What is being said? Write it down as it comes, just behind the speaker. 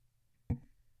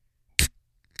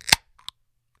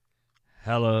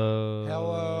Hello.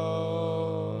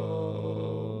 Hello.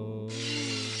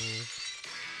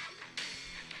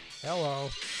 Hello.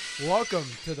 Welcome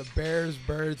to the Bears,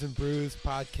 Birds, and Brews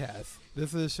podcast.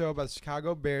 This is a show about the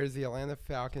Chicago Bears, the Atlanta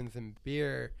Falcons, and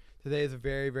beer. Today is a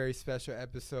very, very special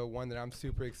episode, one that I'm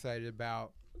super excited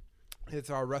about. It's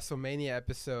our WrestleMania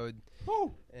episode.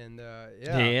 Woo. And,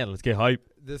 Yeah, let's get hype.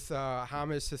 This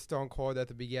homage to Stone Cold at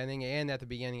the beginning and at the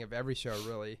beginning of every show,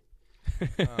 really.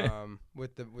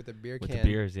 With the beer With can. the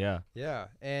beers, yeah. Yeah,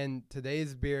 and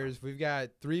today's beers, we've got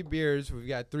three beers. We've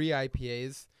got three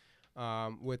IPAs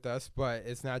with us, but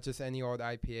it's not just any old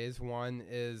IPAs. One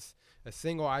is a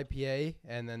single IPA,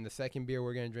 and then the second beer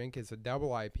we're going to drink is a double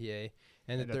IPA.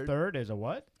 And the third is a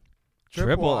what?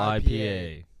 Triple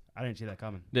IPA. I didn't see that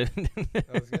coming. That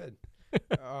was good.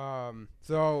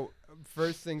 So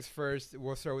first things first,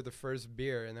 we'll start with the first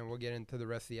beer, and then we'll get into the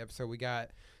rest of the episode. We got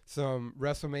some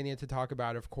WrestleMania to talk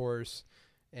about, of course,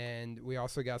 and we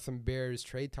also got some Bears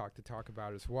trade talk to talk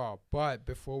about as well. But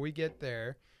before we get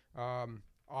there,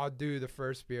 I'll do the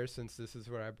first beer since this is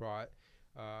what I brought.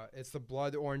 It's the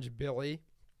Blood Orange Billy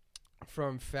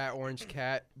from Fat Orange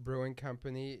Cat Brewing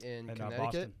Company in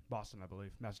Connecticut. Boston, I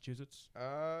believe. Massachusetts?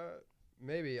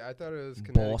 Maybe. I thought it was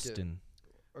Connecticut. Boston.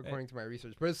 According to my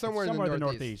research, but it's somewhere in the the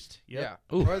northeast. Yep. Yeah.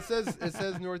 Well, it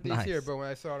says northeast Nice. here, but when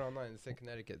I saw it online, it said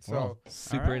Connecticut. So Well,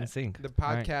 super Alright. in sync. the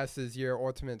Alright. podcast is your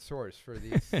ultimate source for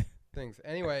these things.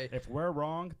 Anyway, If we're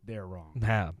wrong, they're wrong.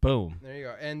 Yeah, boom. there you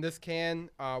go. And this can,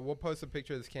 we'll post a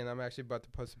picture of this can. I'm actually about to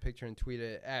post a picture and tweet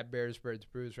it at Bears Birds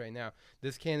Brews right now.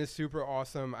 This can is super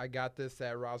awesome. I got this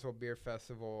at Roswell Beer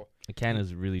Festival. The can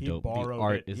is really dope. The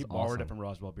art is he borrowed awesome. it from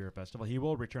Roswell Beer Festival. He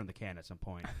will return the can at some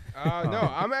point.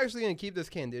 No, I'm actually gonna keep this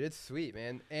can, dude. It's sweet,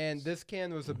 man. And this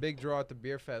can was a big draw at the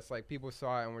beer fest. Like people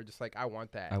saw it and were just like, I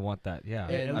want that. I want that. Yeah.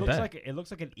 Yeah, It I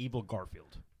looks like an evil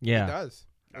Garfield. Yeah. It does.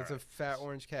 It's Alright. a fat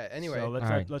orange cat. Anyway, So All let's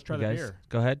right, let's try you the guys, beer.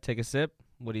 Go ahead, take a sip.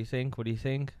 What do you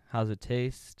think? How's it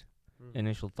taste? Mm.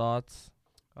 Initial thoughts?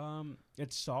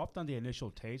 It's soft on the initial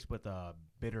taste with a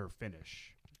bitter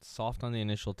finish. Soft on the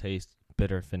initial taste,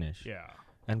 bitter finish. Yeah.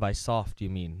 And by soft, you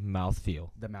mean mouthfeel.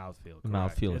 The mouthfeel. The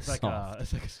correct. mouthfeel It's is like soft.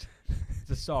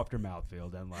 it's a softer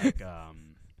mouthfeel than like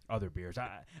other beers.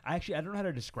 I don't know how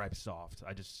to describe soft.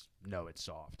 I just know it's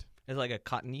soft. It's like a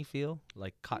cottony feel,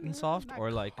 like cotton No, soft, not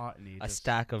or like cottony, a just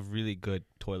stack of really good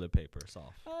toilet paper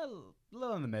soft. a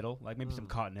little in the middle, like maybe some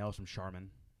Cottonelle, some Charmin,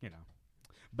 you know.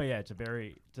 But yeah, it's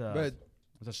but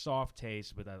a soft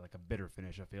taste with like a bitter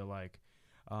finish. I feel like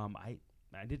I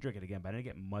did drink it again, but I didn't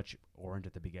get much orange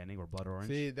at the beginning or blood orange.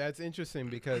 see, that's interesting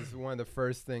because one of the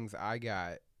first things I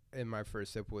got in my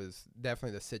first sip was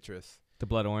definitely the citrus. The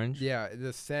blood orange? Yeah,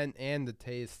 the scent and the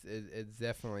taste is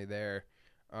definitely there.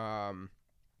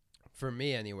 For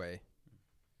me, anyway.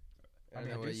 I don't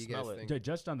know what you guys think.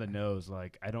 Just on the nose,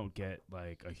 like I don't get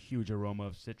like a huge aroma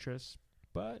of citrus,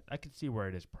 but I can see where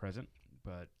it is present.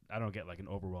 But I don't get like an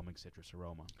overwhelming citrus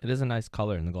aroma. It is a nice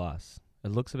color in the glass.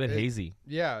 It looks a bit hazy.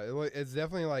 Yeah, it's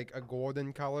definitely like a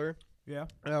golden color. Yeah.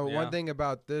 Yeah. One thing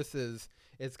about this is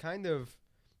it's kind of,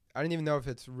 I don't even know if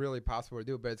it's really possible to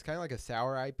do it, but it's kind of like a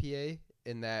sour IPA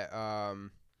in that.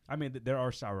 I mean, there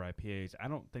are sour IPAs. I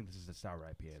don't think this is a sour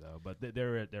IPA though, but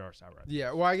there are sour IPAs.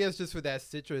 Yeah, well, I guess just with that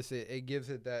citrus, it gives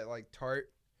it that like tart,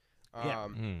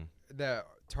 that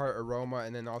tart aroma,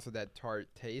 and then also that tart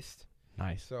taste.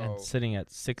 Nice. So- and sitting at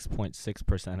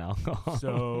 6.6% alcohol.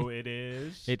 So it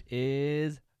is. It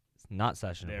is not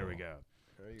sessionable. There we go.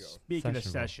 There you go. Speaking of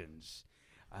Sessionable. sessions,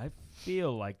 I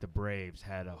feel like the Braves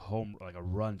had a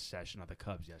run session on the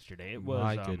Cubs yesterday. It was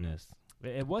My goodness.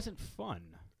 It wasn't fun.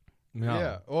 No.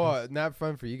 Yeah. Well, not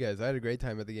fun for you guys. I had a great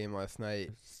time at the game last night.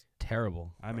 It's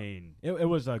terrible. I mean, it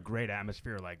was a great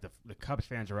atmosphere. Like the Cubs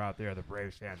fans are out there, the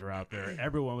Braves fans are out there.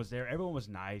 Everyone was there. Everyone was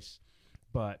nice.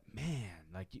 But man,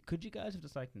 like, could you guys have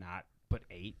just like not put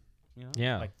 8? You know,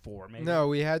 Yeah. like 4 maybe. No,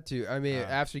 we had to. I mean, Uh,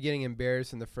 after getting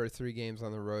embarrassed in the first 3 games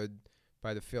on the road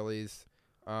by the Phillies,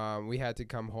 we had to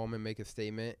come home and make a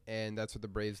statement, and that's what the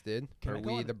Braves did. Can Or I go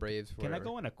we, on- the Braves. Can I whatever.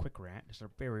 go on a quick rant? Just a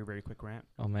very, very quick rant.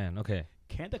 Oh, man. Okay.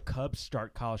 Can the Cubs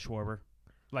start Kyle Schwarber?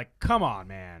 Like, come on,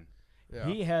 man. Yeah.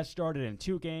 He has started in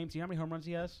 2 games. You know how many home runs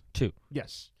he has? 2.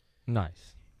 Yes.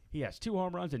 Nice. He has 2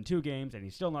 home runs in 2 games, and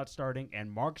he's still not starting.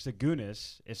 And Mark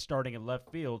Zagunis is starting in left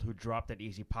field, who dropped that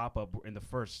easy pop-up in the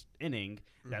first inning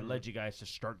that Mhm. led you guys to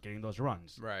start getting those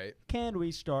runs. Right. Can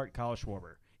we start Kyle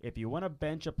Schwarber? If you want to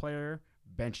bench a player,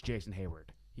 bench Jason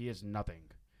Hayward. He is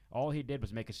nothing. All he did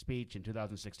was make a speech in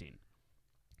 2016.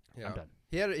 Yeah. I'm done.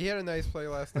 He had a nice play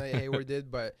last night. Hayward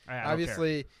did, but I don't care.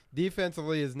 obviously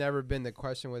defensively has never been the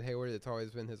question with Hayward. It's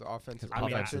always been his offensive His offense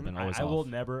has production. been always I will off.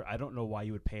 never. I don't know why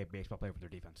you would pay a baseball player for their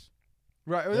defense.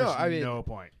 Right. There's No, I mean, no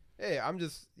point. Hey, I'm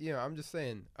just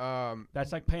saying.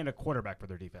 That's like paying a quarterback for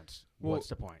their defense. Well, What's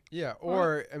the point? Yeah,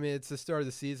 or I mean, it's the start of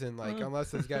the season. Like,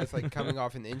 unless this guy's like coming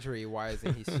off an injury, why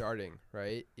isn't he starting?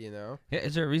 Right? You know. Yeah,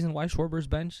 is there a reason why Schwarber's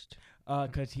benched?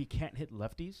 Because he can't hit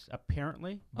lefties,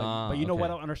 apparently. But you know what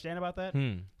I don't understand about that?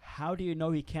 How do you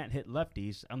know he can't hit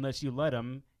lefties unless you let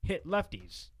him hit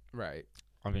lefties? Right.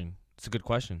 I mean, it's a good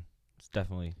question. It's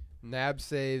definitely Nab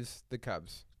saves the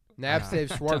Cubs. Nab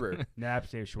saves Schwarber. Nab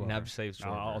saves Schwarber. Nab saves No,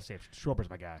 Schwarber. I'll save Schwarber's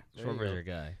my guy. There you Schwarber's go. your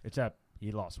guy. Except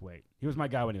he lost weight. He was my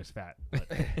guy when he was fat, but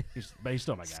he's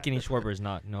still my guy. Skinny Schwarber's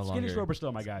no longer. Skinny Schwarber's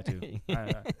still my guy too. There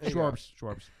you go. Schwarbs.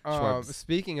 Schwarbs.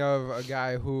 Speaking of a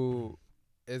guy who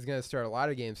is going to start a lot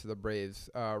of games for the Braves,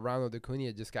 Ronald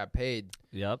Acuna just got paid.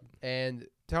 Yep. And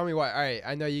tell me why. All right,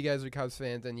 I know you guys are Cubs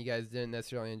fans, and you guys didn't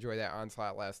necessarily enjoy that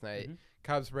onslaught last night. Mhm.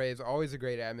 Cubs Braves, always a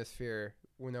great atmosphere,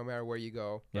 no matter where you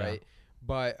go, Yeah. right?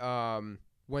 But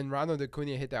when Ronald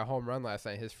Acuna hit that home run last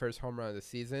night, his first home run of the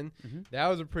season, Mhm. that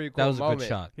was a pretty cool That was moment. a good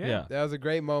shot. Yeah. Yeah. That was a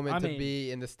great moment I to mean-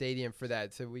 be in the stadium for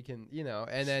that, so we can,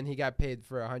 and then he got paid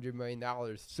for $100 million.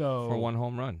 So For one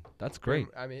home run. That's great.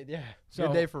 I mean, yeah, So-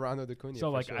 good day for Ronald Acuna. So for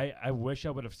like sure. I wish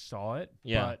I would have saw it.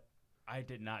 Yeah. But I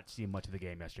did not see much of the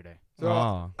game yesterday. So,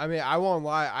 Oh. I mean, I won't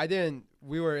lie. I didn't.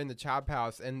 We were in the chop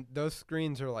house, and those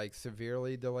screens are like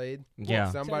severely delayed. Yeah.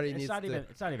 Somebody it's needs not to. even.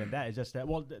 It's not even that. It's just that.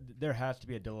 Well, there has to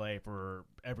be a delay for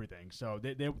everything. So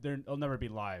they'll never be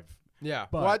live. Yeah.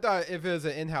 But- Well, I thought if it was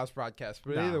an in-house broadcast,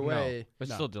 but No, either no. way, It's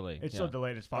No. still delayed. It's yeah. still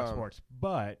delayed as Fox Um, Sports.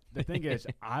 But the thing is,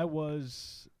 I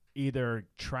was either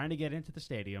trying to get into the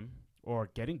stadium or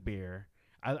getting beer.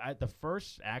 The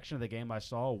first action of the game I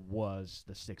saw was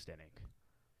the 6th inning.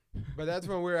 but that's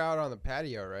when we were out on the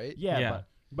patio, right? Yeah, Yeah.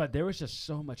 But there was just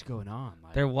so much going on.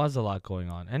 Like, There was a lot going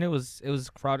on, and it was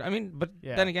crowded. I mean, but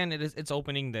Yeah. then again, it's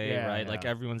opening day, Yeah, right? Like yeah.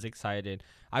 everyone's excited.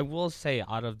 I will say,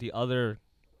 out of the other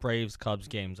Braves Cubs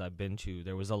games I've been to,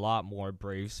 there was a lot more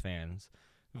Braves fans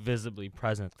visibly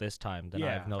present this time than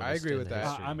Yeah, I've noticed. I agree in with the that.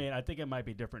 history. I mean, I think it might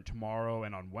be different tomorrow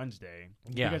and on Wednesday.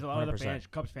 Yeah, because a lot of the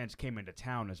 100%. Cubs fans came into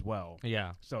town as well.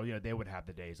 Yeah, So, they would have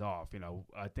the days off.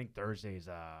 I think Thursday's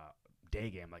a day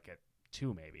game, like at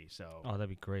 2 maybe. So oh, that'd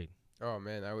be great. Oh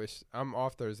man, I wish I'm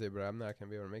off Thursday, but I'm not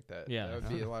gonna be able to make that. Yeah. That would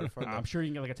be a lot of fun. though. I'm sure you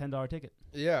can get like a $10 ticket.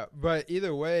 Yeah, but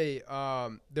either way,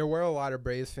 there were a lot of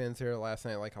Braves fans here last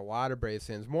night. Like a lot of Braves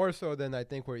fans, more so than I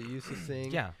think we're used to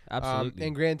seeing. Yeah, absolutely.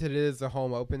 And granted, it is the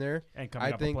home opener. And coming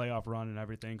I up think- a playoff run and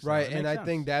everything. So Right, it and makes I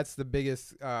think sense. that's the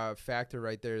biggest factor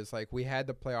right there is like we had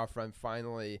the playoff run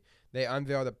finally. They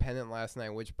unveiled a pennant last night,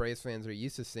 which Braves fans are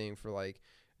used to seeing for like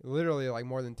literally like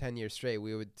more than 10 years straight.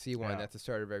 We would see one Yeah. at the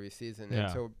start of every season. Yeah.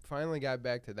 And so finally got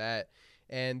back to that.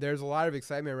 And there's a lot of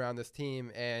excitement around this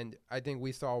team, and I think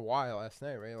we saw why last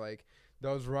night, right? Like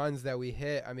those runs that we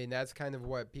hit, I mean, that's kind of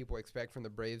what people expect from the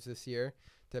Braves this year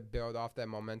to build off that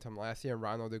momentum last year.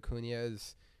 Ronald Acuna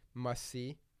is must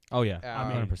see. oh yeah,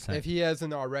 I mean, 100%. If he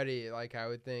hasn't already, like I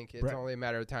would think it's Brett- only a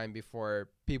matter of time before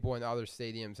people in other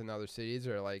stadiums and other cities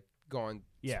are like going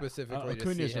specifically to see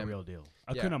Acuna's a him. real deal.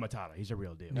 Yeah. Acuna Matata, he's a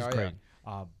real deal. He's Oh, great.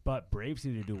 But Braves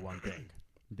need to do one thing.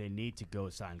 They need to go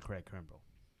sign Craig Kimbrell.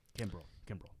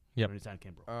 Yep. They need to sign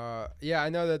Kimbrell. Yeah, I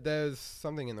know that there's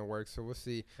something in the works, so we'll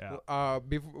see. Yeah.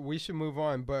 Before, we should move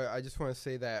on, but I just want to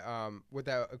say that with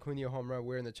that Acuna home run,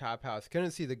 we're in the chop house.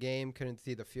 Couldn't see the game, couldn't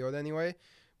see the field anyway,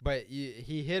 but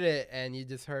he hit it, and you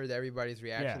just heard everybody's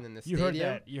reaction in the you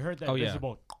stadium. heard that Oh, yeah.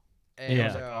 visible. And, Yeah. I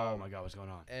was like, oh my god, what's going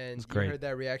on? And It's you great. heard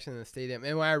that reaction in the stadium.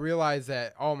 And when I realized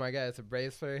that, oh my God, it's a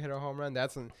Braves player hit a home run,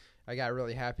 that's when I got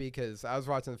really happy because I was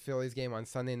watching the Phillies game on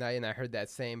Sunday night and I heard that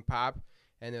same pop,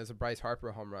 and it was a Bryce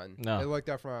Harper home run. No. I looked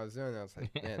up from what I was doing, and I was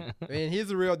like, man. I mean, he's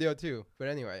the real deal too. But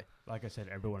anyway, Like I said,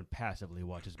 everyone passively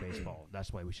watches baseball.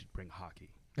 That's why we should bring hockey.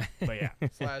 But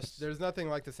yeah. there's nothing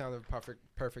like the sound of a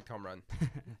perfect home run.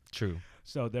 True.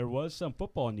 So there was some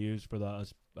football news for the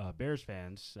Bears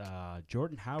fans.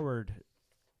 Jordan Howard's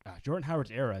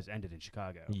era has ended in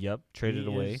Chicago. Yep. Traded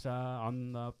He away is,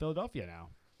 on Philadelphia now.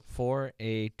 for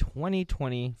a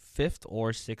 2020 fifth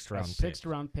or sixth A round pick. sixth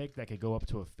round pick that could go up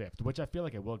to a fifth, which I feel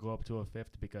like it will go up to a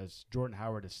fifth because Jordan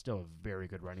Howard is still a very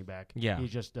good running back. Yeah. He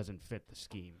just doesn't fit the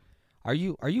scheme. Are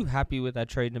you happy with that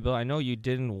trade, Nabil? I know you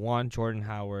didn't want Jordan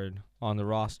Howard on the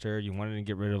roster. You wanted to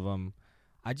get rid of him.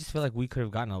 I just feel like we could have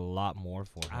gotten a lot more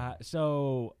for him.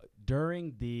 So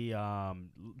during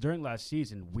during last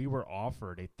season, we were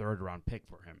offered a third round pick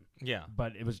for him, yeah.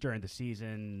 but it was during the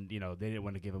season. They didn't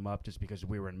want to give him up just because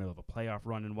we were in the middle of a playoff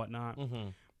run and whatnot. Mm-hmm.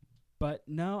 But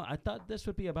no, I thought this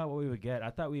would be about what we would get. I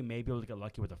thought we may be able to get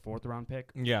lucky with a fourth round pick,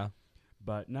 Yeah.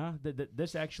 but no,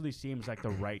 this actually seems like the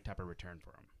right type of return for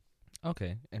him.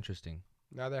 Okay. Interesting.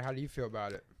 Now, how do you feel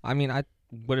about it? I mean, I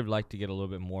would have liked to get a little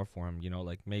bit more for him. You know,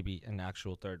 like maybe an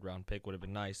actual 3rd-round pick would have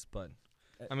been nice. But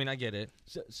I mean, I get it.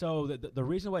 So the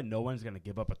reason why no one's going to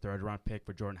give up a 3rd-round pick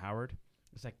for Jordan Howard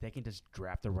is like they can just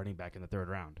draft a running back in the 3rd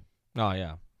round, Oh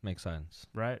yeah, makes sense.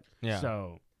 right? Yeah.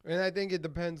 So And I think it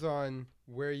depends on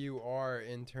where you are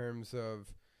in terms of,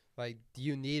 like, do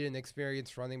you need an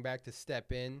experienced running back to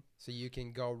step in so you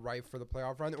can go right for the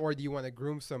playoff run, or do you want to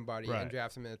groom somebody Right. and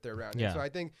draft them in the 3rd round? Yeah. And so I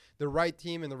think the right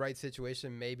team in the right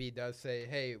situation maybe does say,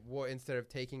 hey, well, instead of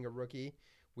taking a rookie,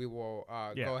 we will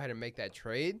go ahead and make that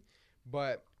trade.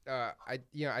 But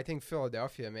I think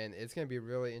Philadelphia, man, it's going to be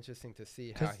really interesting to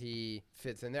see how 'Cause- he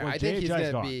fits in there. well, I think he's going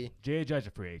to gone. be. J.J.'s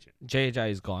a free agent. JJ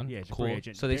is gone. Yeah, he's a cool. free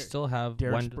agent. So they Dar- still have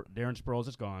Darren Sproles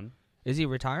is gone. Is he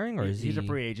retiring or is He's he? a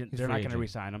free agent. he's They're free not going to agent.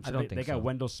 re-sign him. I So don't they think got so.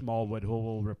 Wendell Smallwood, who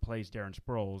will replace Darren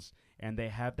Sproles, and they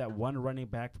have that one running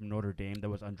back from Notre Dame that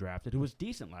was undrafted, who was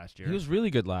decent last year. He was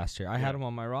really good last year. I had Yeah. him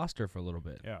on my roster for a little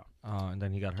bit. Yeah. And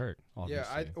then he got hurt. Yeah,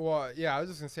 Obviously. I was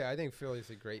just going to say, I think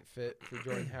Philly's a great fit for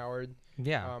Jordan Howard.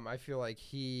 Yeah. I feel like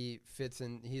he fits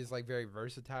in. He's like very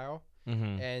versatile,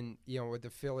 Mm-hmm. and with the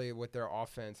Philly, with their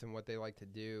offense and what they like to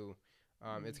do,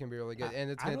 it's gonna be really good. And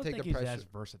it's I gonna don't take think the he's pressure. as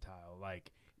versatile.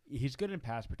 Like he's good in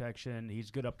pass protection.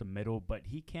 He's good up the middle, but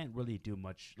he can't really do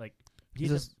much. Like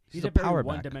he's He's a a very power back.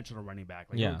 one-dimensional running back.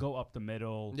 Like Yeah. he'll go up the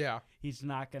middle. Yeah, He's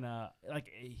not gonna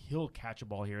he'll catch a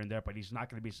ball here and there, but he's not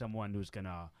gonna be someone who's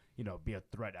gonna be a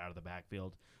threat out of the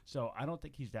backfield. So I don't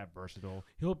think he's that versatile.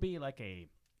 He'll be like a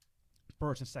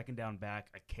 1st and 2nd down back,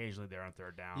 occasionally there on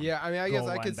 3rd down. yeah. I mean, I guess goal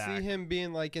I line could back. see him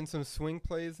being like in some swing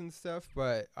plays and stuff,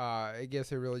 but I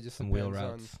guess it really just Some depends wheel on.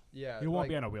 routes. Yeah, He won't like-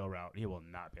 be on a wheel route. He will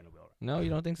not be on a wheel route. No,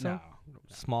 you don't think so? No.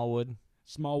 Smallwood.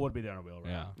 Small would be there on a wheel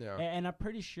route. Yeah. Yeah. And I'm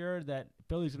pretty sure that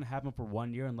Philly's going to have him for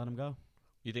 1 year and let him go.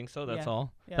 You think so? That's Yeah.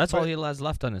 all. Yeah, That's all but- he has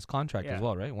left on his contract Yeah. as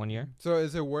well, right? 1 year. So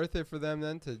is it worth it for them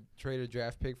then to trade a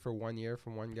draft pick for 1 year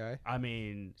from one guy? I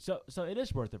mean, so it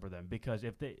is worth it for them because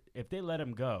if they let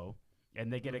him go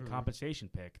and they get Mhm. a compensation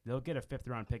pick, they'll get a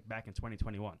 5th-round pick back in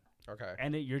 2021. Okay.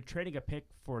 And you're trading a pick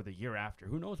for the year after.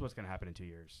 Who knows what's going to happen in 2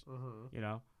 years?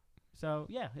 Mm-hmm. So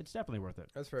yeah, it's definitely worth it.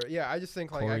 That's fair. Yeah, I just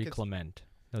think like I Corey could. Clement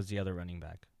was the other running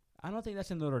back. I don't think that's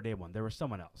in the Notre Dame one. There was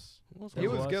someone else. He was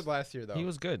was- good last year though. He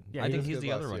was good. Yeah, I he think was he's good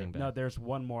the other last year. running back. No, there's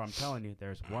one more. I'm telling you,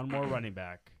 there's one more running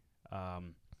back.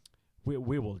 We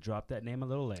will drop that name a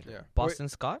little later. Yeah. Boston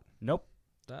Scott? Nope.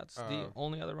 That's the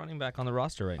only other running back on the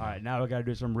roster right All now. right, now we got to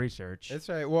do some research. That's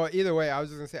right. Well, either way, I was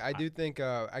just gonna say I do think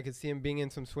I could see him being in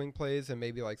some swing plays and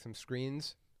maybe like some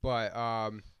screens, but I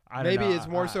don't maybe know. it's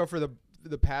more so for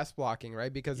the pass blocking,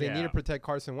 right? Because they need Yeah. to protect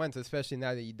Carson Wentz, especially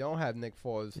now that you don't have Nick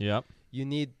Foles. Yep. You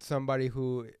need somebody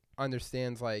who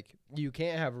understands like you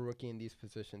can't have a rookie in these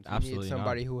positions. You Absolutely need not.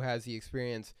 somebody who has the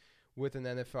experience with an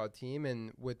NFL team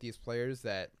and with these players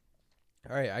that.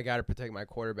 All right, I got to protect my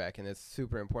quarterback, and it's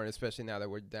super important, especially now that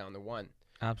we're down to one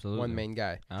Absolutely. main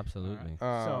guy. Absolutely. So,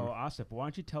 Asif, why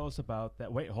don't you tell us about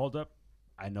that? Wait, hold up.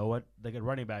 I know what the good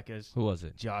running back is. Who was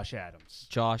it? Josh Adams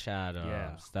Josh Adams.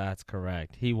 Yeah. That's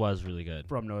correct. He was really good.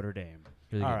 from Notre Dame.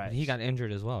 Really All good. right. He got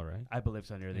injured as well, right? I believe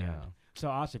so near the Yeah. end. So,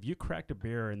 Asif, you cracked a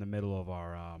beer in the middle of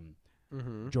our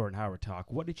Mm-hmm. Jordan Howard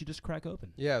talk. What did you just crack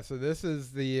open? Yeah, so this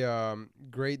is the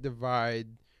Great Divide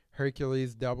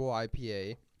Hercules Double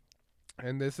IPA.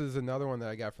 And this is another one that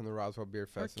I got from the Roswell Beer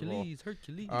Festival. Hercules,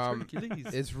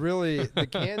 Hercules. It's really, the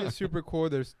can is super cool.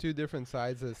 There's two different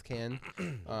sides of this can.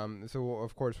 So,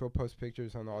 of course, we'll post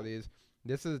pictures on all these.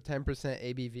 This is a 10%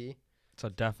 ABV. So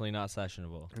definitely not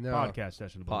sessionable. No, Podcast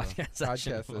session. Podcast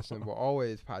podcast sessionable. sessionable.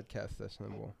 Always podcast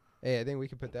sessionable. Hey, I think we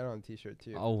could put that on a t-shirt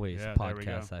too. Always Yeah, there we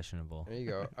go. podcast sessionable. There you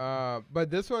go.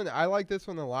 But this one, I like this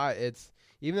one a lot. It's,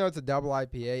 even though it's a double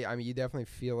IPA, I mean, you definitely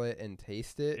feel it and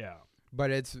taste it. Yeah. But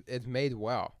it's made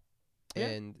well. Yeah.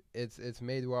 And it's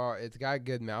made well. It's got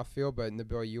good mouthfeel, but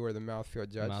Nabil, you were the mouthfeel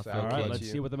judge. So Mouthfeel I All would right, let let's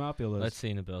you. see what the mouthfeel is. Let's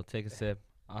see, Nabil. Take a sip.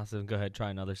 Awesome. Go ahead. Try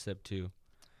another sip, too.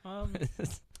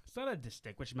 It's not a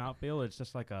distinguished mouthfeel. It's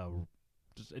just like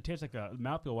it tastes like a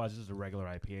mouthfeel wise. This is a regular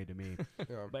IPA to me,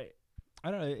 Yeah. but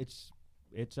I don't know. It's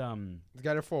It's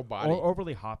got a full body.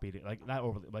 overly hoppy. Like not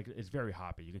overly, like it's very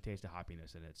hoppy. You can taste the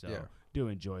hoppiness in it. So Yeah. do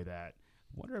enjoy that.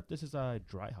 Wonder if this is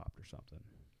dry hopped or something.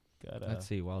 Let's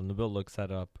see. While Nabil looks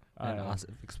that up and Uh,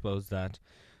 Asif exposed that,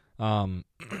 we're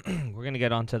going to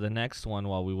get on to the next one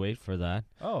while we wait for that.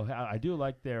 Oh, I do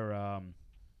like their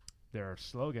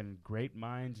slogan: "Great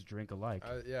minds drink alike."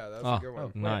 Yeah, that's Oh, a good one.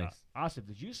 Wait, nice. Asif,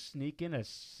 did you sneak in a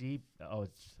C? Oh,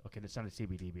 it's okay. It's not a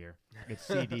CBD beer. It's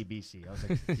CDBC. I was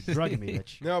like, you're drugging me,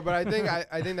 bitch. No, but I think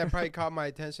I think that probably caught my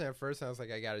attention at first. And I was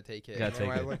like, I gotta take it. Gotta And then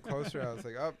when take I it. looked closer, I was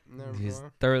like, oh, never He's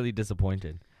mind. thoroughly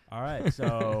disappointed. All right,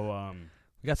 so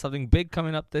We got something big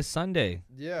coming up this Sunday.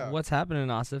 Yeah. What's happening,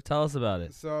 Asif? Tell us about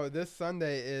it. So this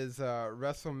Sunday is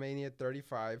WrestleMania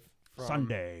 35. From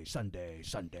Sunday.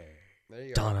 There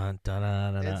you go. Dun, dun,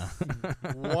 dun, dun, dun.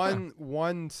 It's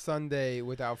one Sunday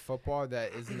without football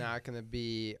that is not going to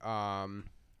be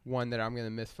one that I'm going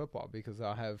to miss football because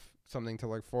I'll have something to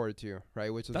look forward to,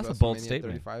 right? Which is That's a WrestleMania bold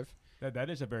statement. 35. That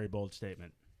is a very bold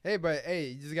statement. Hey, but hey,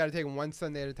 you just got to take them one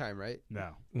Sunday at a time, right? No.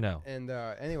 No. And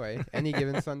anyway, any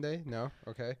given Sunday? No?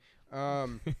 Okay.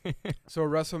 So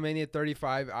WrestleMania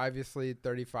 35, obviously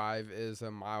 35 is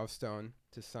a milestone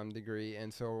to some degree.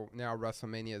 And so now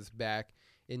WrestleMania is back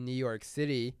in New York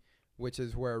City, which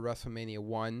is where WrestleMania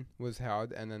 1 was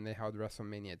held. And then they held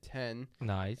WrestleMania 10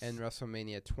 Nice. and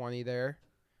WrestleMania 20 there.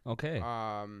 Okay.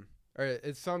 Or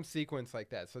it's some sequence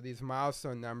like that. So these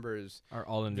milestone numbers, Are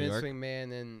all in New Vince York?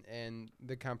 McMahon and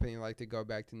the company like to go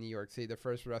back to New York City. The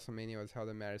first WrestleMania was held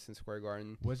in Madison Square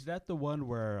Garden. Was that the one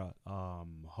where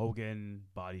Hogan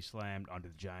body slammed onto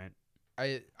the Giant?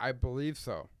 I believe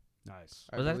so. Nice.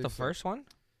 I Was that believe the so. first one?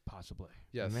 Possibly.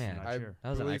 Yes. Man, Not I sure. That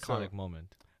was an believe so. iconic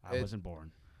moment. I It- wasn't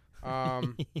born.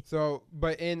 So,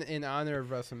 but in honor of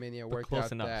WrestleMania, But worked close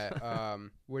out enough. that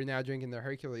we're now drinking the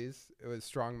Hercules. It was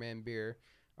Strongman beer.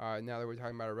 Now that we're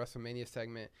talking about a WrestleMania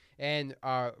segment. And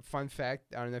fun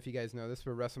fact, I don't know if you guys know this,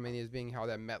 but WrestleMania is being held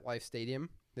at MetLife Stadium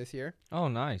this year. Oh,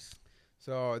 nice.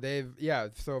 So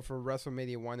so for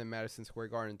WrestleMania 1 in Madison Square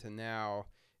Garden to now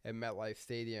at MetLife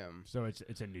Stadium, So it's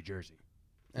in New Jersey.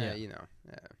 Yeah.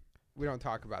 We don't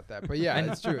talk about that. But yeah, And-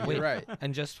 it's true. wait. You're right.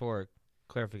 And just for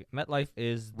clarification, MetLife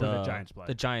is Where the Giants play.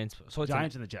 The Giants. So it's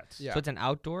Giants and the Jets. Yeah. so it's an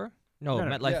outdoor. No, No,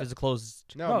 no, MetLife yeah. is a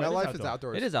closed. No, No, it is MetLife is outdoor.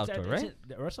 outdoors. It is outdoor, right?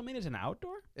 WrestleMania is an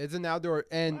outdoor? It's an outdoor,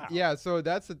 and Wow. yeah. So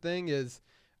that's the thing is,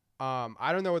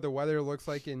 I don't know what the weather looks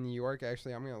like in New York.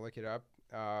 Actually, I'm gonna look it up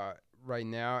right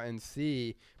now and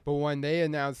see. But when they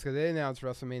announced, because they announced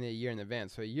WrestleMania a year in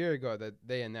advance, so a year ago that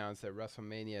they announced that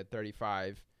WrestleMania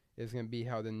 35 is gonna be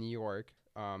held in New York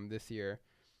this year,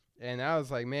 and I was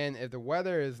like, man, if the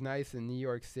weather is nice in New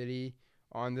York City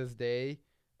on this day,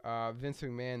 Vince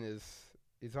McMahon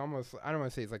is almost, I don't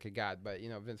want to say he's like a god, but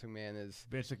Vince McMahon is.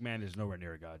 Vince McMahon is nowhere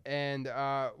near a god. And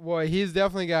well, he's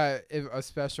definitely got a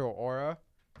special aura,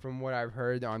 from what I've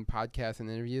heard on podcasts and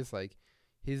interviews. Like,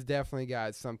 he's definitely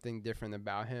got something different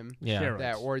about him Yeah. Steroids.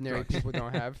 that ordinary people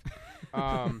don't have.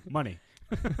 Money.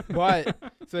 But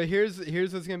so here's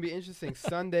what's gonna be interesting.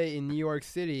 Sunday in New York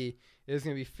City is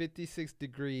gonna be 56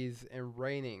 degrees and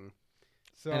raining.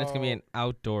 So And it's gonna be an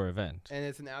outdoor event. and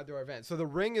it's an outdoor event. So the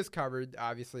ring is covered.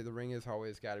 Obviously, the ring has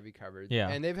always got to be covered. Yeah.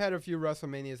 And they've had a few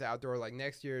WrestleManias outdoor. Like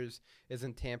next year's is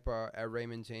in Tampa at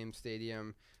Raymond James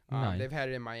Stadium. Nice. They've had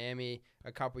it in Miami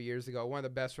a couple years ago. One of the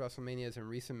best WrestleManias in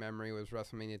recent memory was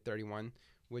WrestleMania 31,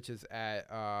 which is at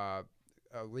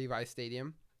Levi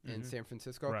Stadium in Mhm. San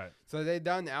Francisco. Right. So they've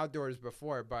done outdoors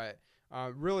before, but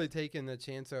really taking the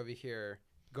chance over here,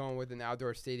 going with an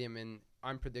outdoor stadium in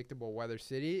unpredictable weather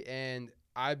city. And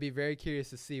I'd be very curious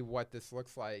to see what this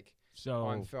looks like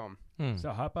on So, film.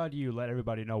 so how about you let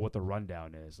everybody know what the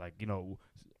rundown is? Like,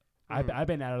 I've Mhm.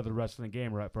 been out of the wrestling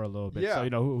game for a little bit. Yeah.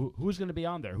 So who's going to be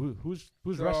on there? Who's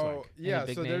So wrestling? yeah,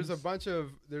 big so there's a names?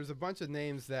 bunch of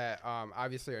names that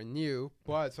obviously are new,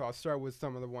 but so I'll start with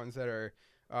some of the ones that are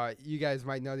you guys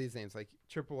might know these names, like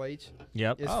Triple H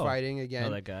Yep. is Oh, fighting know again.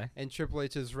 that guy. And Triple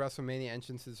H's WrestleMania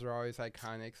entrances are always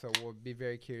iconic, so we'll be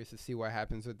very curious to see what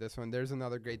happens with this one. There's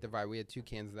another great divide. We had 2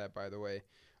 cans of that, by the way.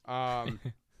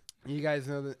 You guys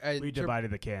know that. We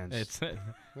divided the cans. It's.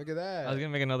 Look at that. I was gonna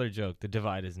make another joke. The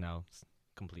divide is now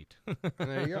complete. And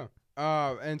there you go.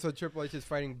 And so Triple H is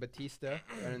fighting Batista.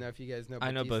 I don't know if you guys know Batista.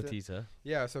 I know Batista.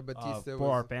 Yeah, so Batista for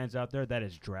our was. fans out there, that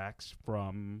is Drax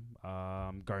from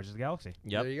Guardians of the Galaxy.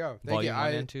 Yep. There you go. Thank Volume you.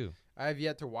 1 and 2. I have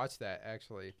yet to watch that,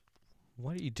 actually.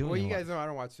 What are you doing? Well, you in guys life? know I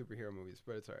don't watch superhero movies,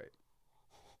 but it's all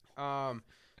right.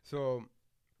 So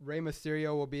Rey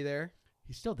Mysterio will be there.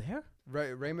 He's still there?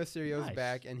 Rey Mysterio's Nice.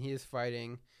 back, and he is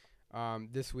fighting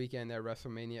this weekend at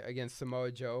WrestleMania against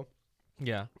Samoa Joe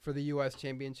Yeah. for the U.S.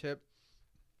 Championship.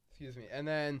 Excuse me. And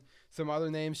then some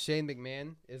other names. Shane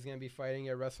McMahon is going to be fighting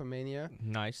at WrestleMania.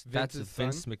 Nice. That's Vince's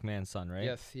Vince McMahon's son, right?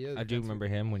 Yes, he is. I do Vince remember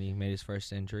him when he made his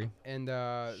first injury. And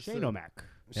Shane O'Mac.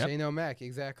 Yep. Shane O'Mac,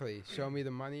 exactly. Show me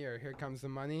the money, or here comes the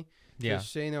money. Yeah. So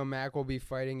Shane O'Mac will be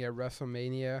fighting at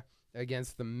WrestleMania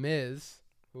against The Miz,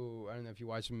 who, I don't know if you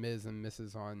watch Miz and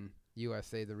Mrs. on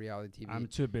USA, the reality TV. I'm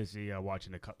too busy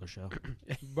watching the Cutler Show.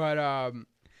 But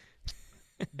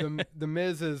the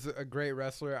Miz is a great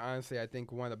wrestler. Honestly, I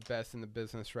think one of the best in the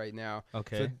business right now.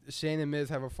 Okay. So Shane and Miz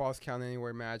have a Falls Count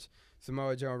Anywhere match.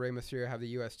 Samoa Joe and Rey Mysterio have the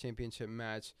U.S. Championship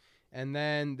match. And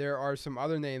then there are some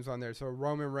other names on there. So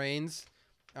Roman Reigns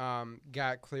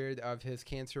got cleared of his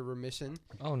cancer remission.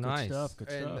 Oh, Good nice. stuff. Good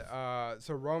And stuff.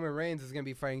 so Roman Reigns is going to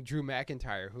be fighting Drew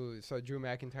McIntyre, so Drew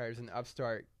McIntyre is an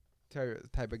upstart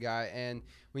type of guy. And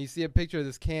when you see a picture of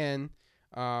this can,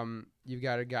 you've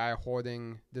got a guy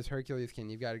holding this Hercules can.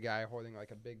 You've got a guy holding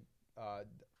like a big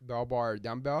bell bar or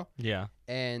dumbbell. Yeah.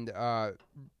 And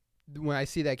when I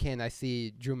see that can, I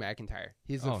see Drew McIntyre.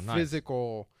 He's a Nice.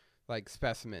 physical like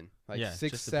specimen, like Yeah,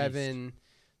 6'7",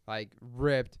 like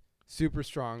ripped, super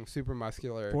strong, super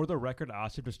muscular. For the record,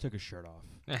 Asif just took his shirt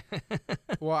off.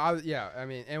 Well, I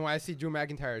mean, and when I see Drew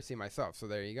McIntyre, I see myself. So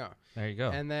there you go. There you go.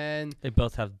 And then They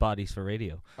both have bodies for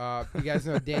radio. you guys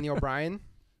know Daniel Bryan.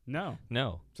 No.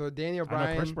 No. So Daniel I know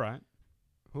Bryan, Chris Bryant.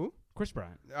 Who? Chris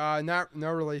Bryant.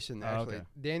 No relation Oh, actually. okay.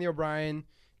 Daniel Bryan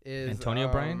is Antonio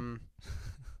Bryan?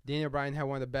 Daniel Bryan had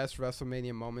one of the best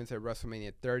WrestleMania moments at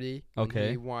WrestleMania 30. When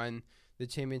Okay. he won the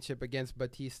championship against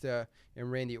Batista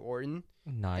and Randy Orton.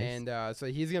 Nice. And so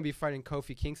he's going to be fighting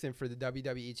Kofi Kingston for the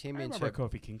WWE I remember Championship.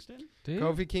 Kofi Kingston. Dude.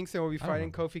 Kofi Kingston will be I don't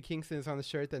fighting. remember. Kofi Kingston is on the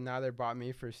shirt that Nader bought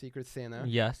me for Secret Santa.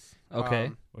 Yes.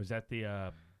 Okay. Was that the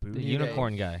the booty? New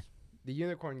unicorn guy. The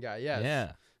unicorn guy, yes.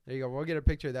 Yeah. There you go. We'll get a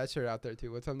picture of that shirt out there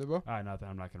too. What's up, Nibo? Nothing.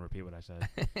 I'm not going to repeat what I said.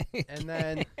 And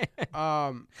then,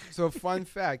 so fun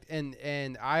fact,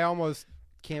 and I almost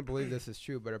can't believe this is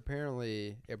true, but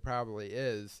apparently it probably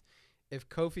is. If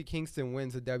Kofi Kingston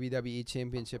wins the WWE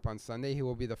Championship on Sunday, he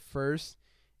will be the first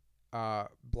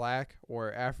black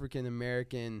or African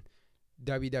American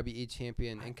WWE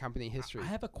champion in company history. I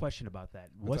have a question about that.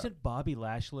 What's Wasn't Bobby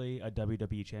Lashley a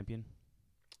WWE champion?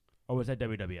 Or was that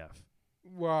WWF?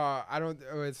 Well, I don't.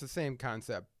 It's the same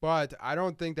concept, but I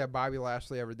don't think that Bobby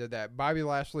Lashley ever did that. Bobby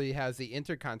Lashley has the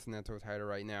Intercontinental title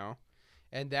right now,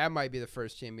 and that might be the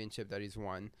first championship that he's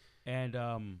won. And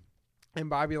And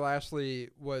Bobby Lashley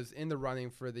was in the running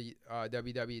for the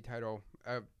WWE title,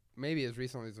 maybe as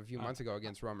recently as a few months ago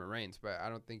against Roman Reigns, but I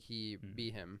don't think he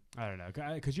beat him. I don't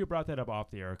know, because you brought that up off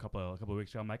the air a couple of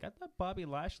weeks ago. I'm like, I thought Bobby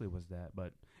Lashley was that,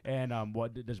 but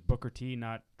does Booker T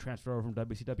not transfer over from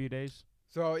WCW days?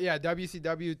 So yeah,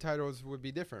 WCW titles would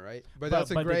be different, right? But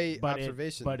that's a great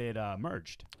observation. But it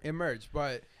merged. It merged,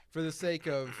 but for the sake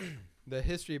of the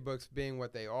history books being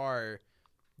what they are,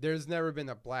 there's never been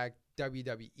a black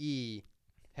WWE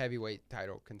heavyweight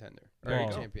title contender or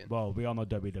champion. Well, we all know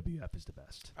WWF is the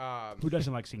best. Who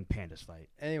doesn't like seeing pandas fight?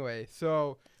 Anyway,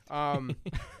 so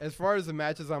as far as the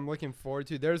matches I'm looking forward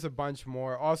to, there's a bunch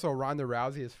more. Also, Ronda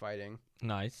Rousey is fighting.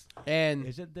 Nice. And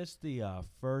Isn't this the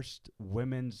first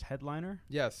women's headliner?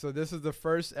 yes, so this is the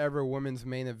first ever women's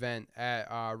main event at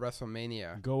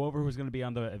WrestleMania. Go over who's going to be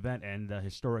on the event and the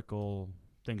historical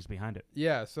things behind it.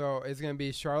 Yeah, so it's going to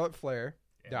be Charlotte Flair,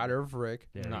 daughter of Rick,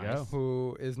 There Nice. you go.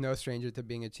 who is no stranger to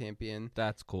being a champion.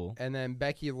 That's cool. And then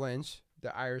Becky Lynch,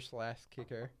 the Irish last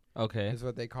kicker, Okay. is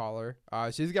what they call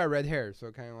her. She's got red hair,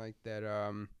 so kind of like that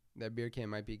that beer can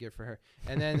might be good for her.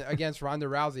 And then against Ronda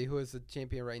Rousey, who is the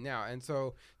champion right now. And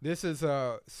so this is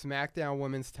a SmackDown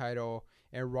Women's title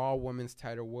and Raw Women's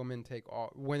title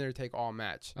winner take all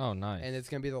match. Oh, nice. And it's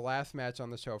going to be the last match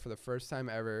on the show for the first time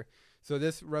ever. So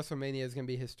this WrestleMania is going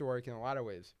to be historic in a lot of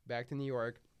ways. Back to New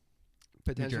York,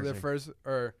 potentially the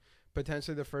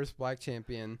first black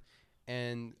champion,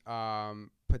 and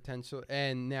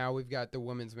and now we've got the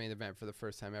women's main event for the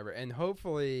first time ever. And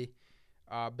hopefully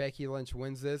Becky Lynch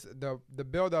wins this. The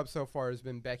build up so far has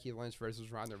been Becky Lynch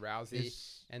versus Ronda Rousey,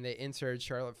 and they inserted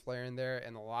Charlotte Flair in there,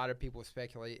 and a lot of people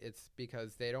speculate it's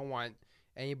because they don't want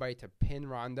anybody to pin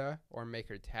Ronda or make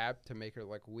her tap to make her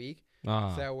look weak.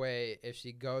 So that way, if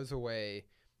she goes away,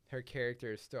 her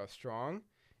character is still strong.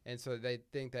 And so they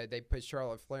think that they put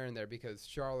Charlotte Flair in there because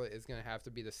Charlotte is going to have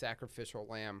to be the sacrificial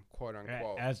lamb, quote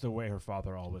unquote. As the way her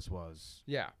father always was.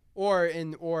 Yeah. Or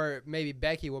maybe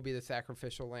Becky will be the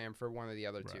sacrificial lamb for one of the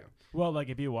other two. Well, like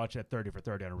if you watch that 30 for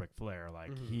 30 on Ric Flair,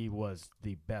 like he was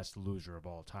the best loser of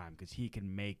all time because he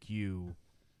can make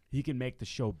the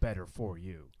show better for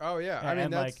you. Oh yeah, I mean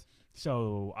and that's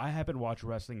so I haven't watched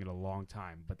wrestling in a long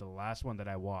time, but the last one that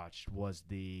I watched was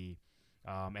the,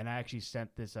 and I actually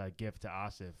sent this gift to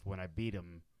Asif when I beat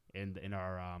him in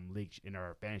our league in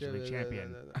our fantasy league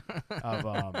champion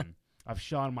of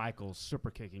Shawn Michaels super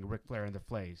kicking Ric Flair in the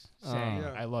face, saying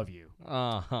 "I love you."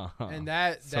 and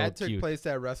that So took cute. place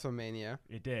at WrestleMania.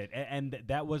 It did, and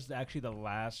that was actually the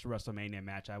last WrestleMania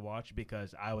match I watched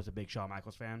because I was a big Shawn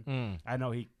Michaels fan. I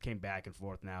know he came back and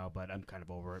forth now, but I'm kind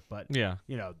of over it. But Yeah.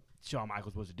 you know, Shawn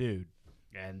Michaels was a dude,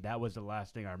 and that was the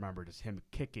last thing I remembered is him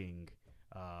kicking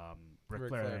Ric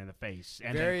Flair in the face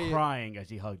and then crying as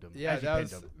he hugged him. Yeah, as he that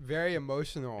pinned was him. very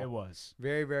emotional. It was.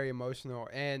 Very, very emotional.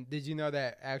 And did you know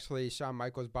that actually Shawn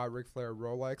Michaels bought Ric Flair a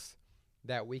Rolex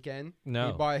that weekend? No.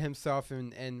 He bought himself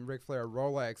and Ric Flair a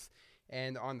Rolex,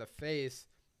 and on the face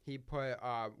he put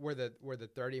where the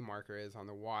 30 marker is on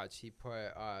the watch. He put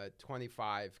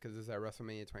 25 because this is at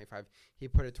WrestleMania 25. He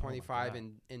put a 25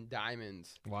 in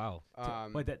diamonds. Wow.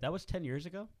 Wait, that was 10 years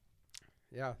ago?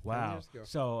 Yeah. 10 Wow. years ago.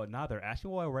 So now they're asking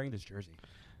why I'm wearing this jersey.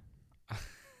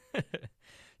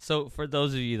 So for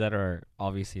those of you that are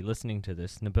obviously listening to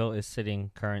this, Nabil is sitting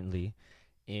currently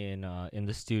in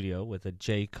the studio with a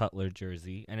Jay Cutler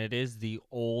jersey, and it is the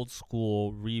old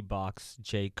school Reeboks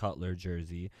Jay Cutler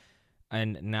jersey.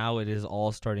 And now it is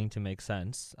all starting to make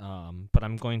sense. But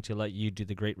I'm going to let you do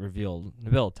the great reveal.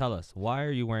 Nabil, tell us, why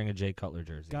are you wearing a Jay Cutler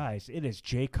jersey? Guys, it is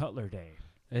Jay Cutler Day.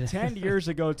 10 years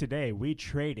ago today, we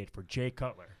traded for Jay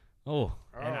Cutler. Oh,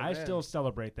 And I man. still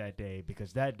celebrate that day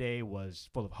because that day was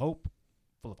full of hope,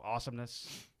 full of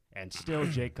awesomeness, and still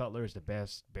Jay Cutler is the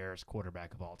best Bears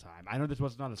quarterback of all time. I know this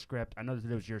wasn't on the script. I know that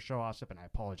it was your show, Osip, and I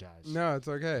apologize. No, it's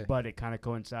okay. But it kind of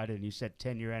coincided, and you said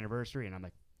 10-year anniversary, and I'm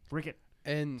like, freak it.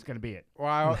 And It's going to be it.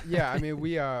 well, yeah, I mean,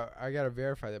 I gotta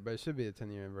verify that, but it should be a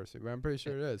 10-year anniversry. But I'm pretty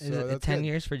sure it is. is So it that's 10 good.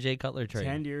 years for Jay Cutler trade?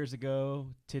 10 years ago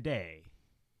today,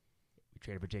 we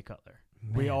traded for Jay Cutler.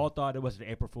 We Man. all thought it was an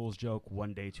April Fool's joke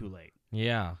one day too late.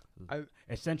 Yeah.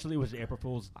 Essentially, it was an April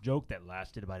Fool's joke that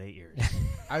lasted about 8 years.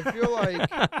 I feel like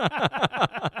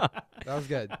that was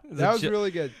good. was That a was jo-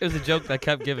 really good. It was a joke that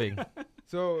kept giving.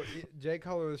 So Jay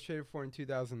Cutler was traded for in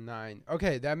 2009.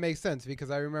 Okay, that makes sense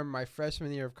because I remember my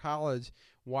freshman year of college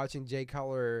watching Jay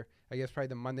Cutler, I guess probably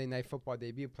the Monday Night Football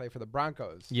debut, play for the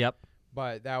Broncos. Yep.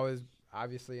 But that was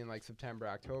obviously in like September,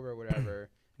 October, whatever.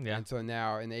 Yeah. And so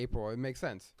now in April, it makes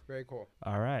sense. Very cool.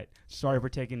 All right. Sorry for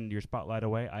taking your spotlight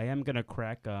away. I am going to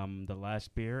crack the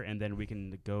last beer, and then we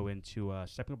can go into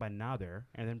Stepping By Now there,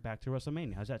 and then back to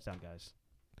WrestleMania. How's that sound, guys?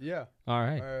 Yeah. All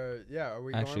right. Yeah. Are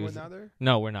we Actually, going with was it- now there?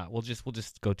 No, we're not. We'll just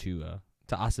go to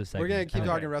Asa's segment. We're gonna keep Okay.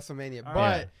 talking WrestleMania, All but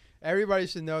right. everybody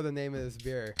should know the name of this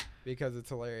beer because it's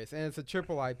hilarious, and it's a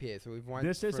triple IPA. So we've won.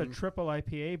 This is a triple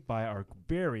IPA by our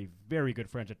very, very good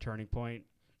friends at Turning Point,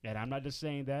 and I'm not just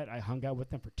saying that. I hung out with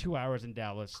them for 2 hours in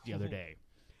Dallas the other day.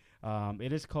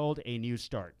 It is called A New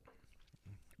Start.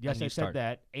 Yes, New I Start. said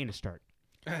that. Ain't a start.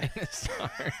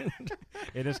 Sorry.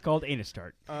 It is called Ain't a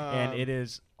Start, and it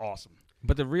is awesome.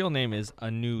 But the real name is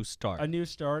A New Start. A new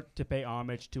start to pay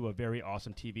homage to a very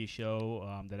awesome TV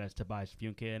show that has Tobias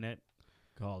Funke in it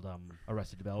called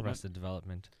Arrested Development. Arrested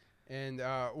Development. And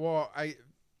well, I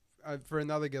for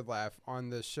another good laugh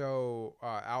on the show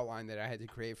outline that I had to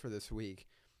create for this week,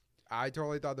 I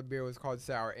totally thought the beer was called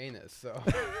Sour Anus. So,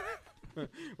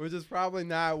 which is probably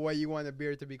not what you want a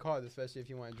beer to be called, especially if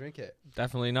you want to drink it.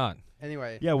 Definitely not.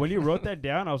 Anyway, Yeah, when you wrote that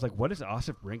down, I was like, what is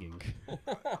Osip bringing?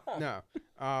 no.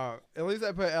 At least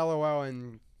I put LOL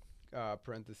in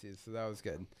parentheses, so that was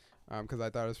good because I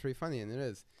thought it was pretty funny, and it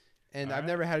is. And All I've right.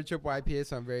 never had a triple IPA,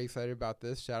 so I'm very excited about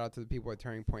this. Shout out to the people at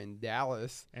Turning Point in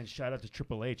Dallas. And shout out to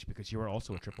Triple H because you are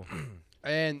also a triple.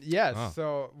 And yes, Oh.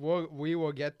 so we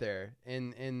will get there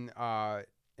in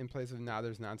place of Now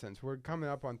There's Nonsense. We're coming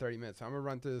up on 30 minutes, so I'm gonna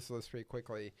run through this list pretty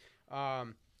quickly.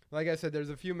 Like I said, there's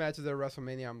a few matches at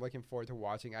WrestleMania I'm looking forward to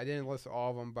watching. I didn't list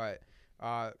all of them, but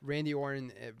Randy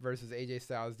Orton versus AJ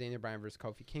Styles, Daniel Bryan versus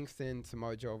Kofi Kingston,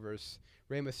 Samoa Joe versus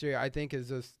Rey Mysterio, I think is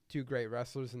just two great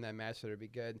wrestlers in that match that would be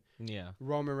good. Yeah.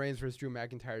 Roman Reigns versus Drew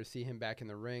McIntyre to see him back in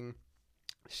the ring.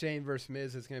 Shane versus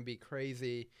Miz is going to be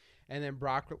crazy. And then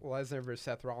Brock Lesnar versus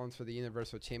Seth Rollins for the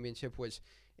Universal Championship, which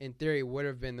in theory would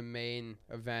have been the main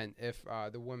event if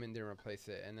the women didn't replace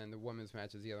it. And then the women's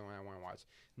match is the other one I want to watch.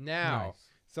 Now,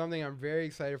 something I'm very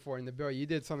excited for in the bill, you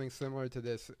did something similar to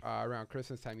this around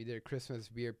Christmas time. You did a Christmas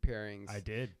beer pairings I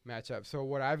did. matchup. So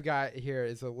what I've got here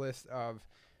is a list of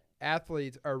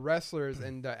athletes or wrestlers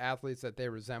and the athletes that they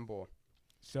resemble.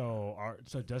 So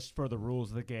just for the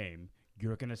rules of the game,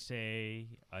 you're going to say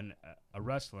a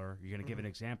wrestler, you're going to give an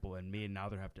example, and me and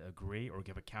Nader have to agree or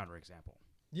give a counter example.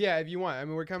 Yeah, if you want. I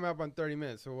mean, we're coming up on 30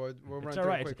 minutes, so we'll run It's through all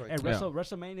it right. quickly. Hey,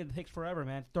 WrestleMania takes forever,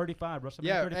 man. 35. WrestleMania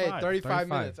Yeah, 35. hey, 35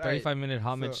 minutes. All right. 35-minute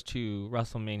homage So- to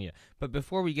WrestleMania. But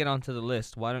before we get onto the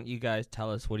list, why don't you guys tell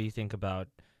us what do you think about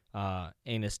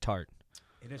Anus Tart?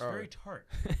 It is All very right. tart.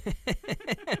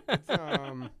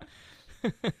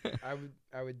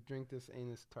 I would drink this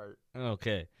anus tart.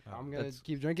 Okay. I'm gonna That's-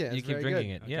 keep drinking it. You It's keep very drinking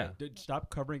good. it. Okay, Yeah. Stop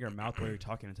covering your mouth while you're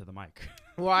talking into the mic.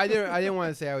 Well, I didn't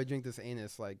want to say I would drink this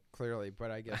anus like clearly,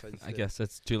 but I guess I just I did. guess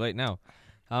it's too late now.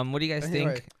 What do you guys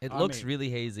Anyway, think? It I looks mean- really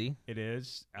hazy. It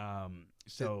is.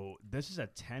 So this is a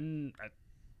 10.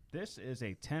 This is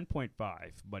a 10.5,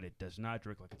 but it does not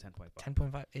drink like a 10.5.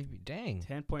 10.5. Dang.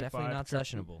 10.5. Definitely not drip-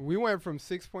 sessionable. We went from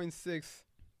 6.6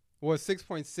 Well,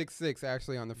 6.66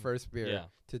 actually on the first beer Yeah.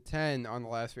 to 10 on the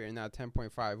last beer, and now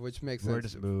 10.5, which makes We're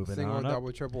sense. just moving Single, on up.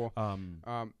 double, triple.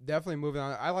 Definitely moving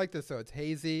on. I like this though. It's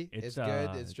hazy. It's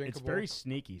good. It's drinkable. It's very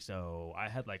sneaky. So I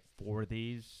had like 4 of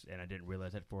these, and I didn't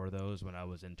realize I had 4 of those when I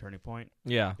was in Turning Point,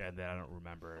 Yeah. and then I don't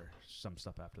remember some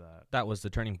stuff after that. That was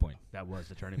the turning point. That was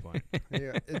the Turning Point.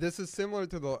 Yeah, this is similar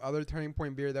to the other Turning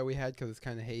Point beer that we had because it's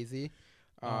kind of hazy.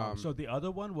 So the other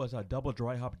one was a double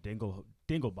dry hop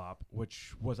Dingle Bop,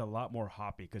 which was a lot more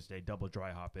hoppy because they double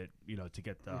dry hop it, to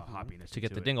get the hoppiness. To get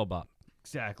the into it. dingle bop.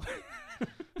 Exactly.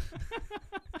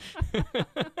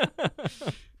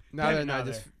 Now Get that I it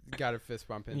just got a fist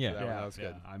bump into Yeah. that one. That was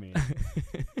good. I mean,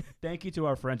 thank you to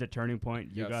our friends at Turning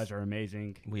Point. You Yes. guys are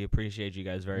amazing. We appreciate you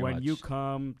guys very When much. you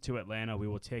come to Atlanta, we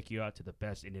will take you out to the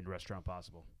best Indian restaurant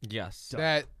possible. Yes.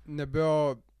 That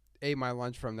Nabil ate my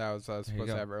lunch from that was you supposed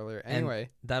go. to have earlier. And Anyway,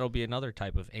 that'll be another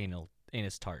type of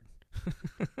anus tart.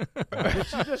 Did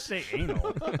you just say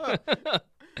anal?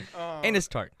 Anus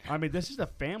tart. I mean, this is a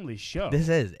family show. This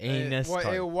is anus it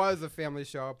tart. was a family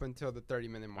show up until the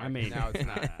 30-minute mark. I mean, now it's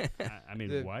not. I mean,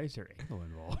 The- why is there anal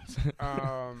involved?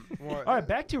 Well, All right,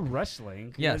 back to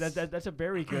wrestling. Yes. That's a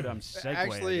very good segue. I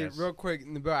actually, guess. real quick,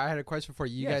 Nabil, I had a question for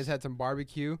you. You Yes. guys had some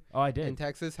barbecue Oh, I in did.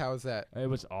 Texas. How was that? It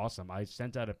was awesome. I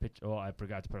sent out a picture. Well, I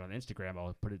forgot to put it on Instagram.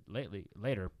 I'll put it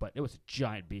later. But it was a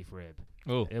giant beef rib.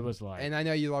 Oh. It was like And I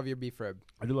know you love your beef rib.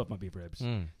 I do love my beef ribs.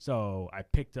 Mm. So I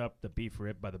picked up the beef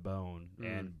rib by the bone,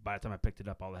 and by the time I picked it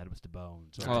up, all I had was the bone.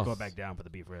 So I had to Oh. go back down for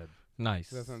the beef rib. Nice.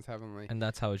 That sounds heavenly. And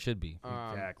that's how it should be.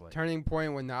 Exactly. Turning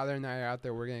Point, when Nader and I are out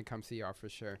there, we're going to come see y'all for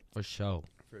sure. For show.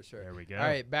 For sure. There we go. All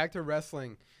right, back to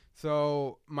wrestling.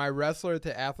 So my wrestler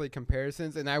to athlete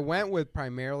comparisons, and I went with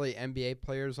primarily NBA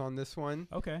players on this one.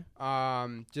 Okay.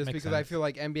 Just Makes because I sense. feel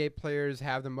like NBA players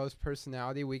have the most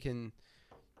personality. We can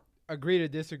agree to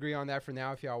disagree on that for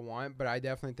now if y'all want, but I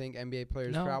definitely think NBA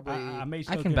players No, probably. I may I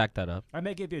still can give- back that up. I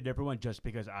may give you a different one just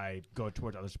because I go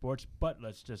towards other sports, but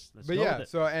let's but go yeah, with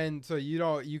it. so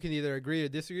you can either agree to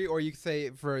disagree, or you can say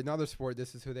for another sport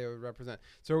this is who they would represent.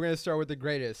 So we're gonna start with the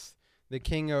greatest, the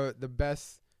king of the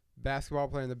best basketball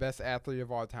player and the best athlete of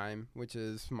all time, which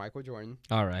is Michael Jordan.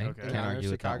 All right. Okay. in Can't honor of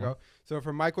argue with that one. Chicago. So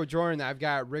for Michael Jordan, I've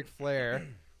got Ric Flair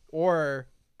or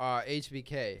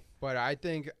HBK, but I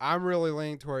think I'm really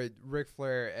leaning toward Ric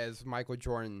Flair as Michael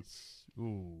Jordan.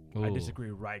 Ooh, I Ooh.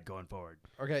 disagree right going forward.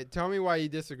 Okay, tell me why you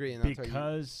disagree, and I'll tell you.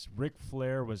 Because Ric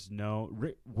Flair was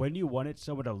known. When you wanted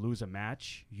someone to lose a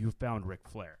match, you found Ric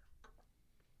Flair.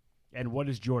 And what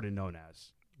is Jordan known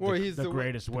as? Well, the, he's the the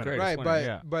greatest winner. greatest right,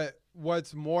 winner, but yeah.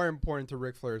 what's more important to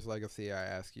Ric Flair's legacy? I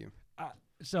ask you,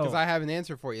 So, because I have an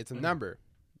answer for you. It's a Mhm. number: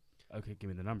 okay, give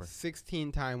me the number.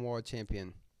 16-time world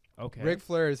champion. Okay. Ric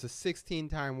Flair is a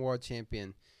 16-time world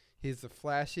champion. He's the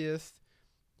flashiest.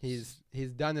 He's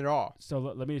done it all. So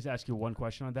let me just ask you one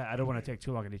question on that. I don't want to take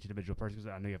too long on each individual person because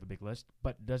I know you have a big list.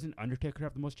 But doesn't Undertaker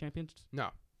have the most champions? No,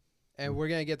 and we're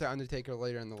gonna get to Undertaker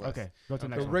later in the list. Okay, go to the So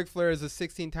next one. Ric Flair is a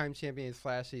 16-time champion. He's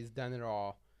flashy. He's done it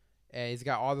all, and he's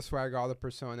got all the swagger, all the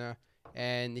persona,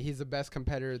 and he's the best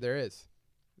competitor there is.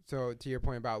 So to your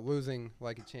point about losing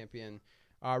like a champion,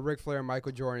 Ric Flair,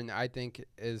 Michael Jordan, I think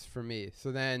is for me.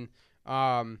 So then,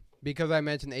 because I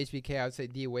mentioned HBK, I would say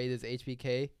D Wade is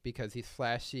HBK because he's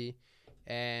flashy,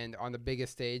 and on the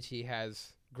biggest stage he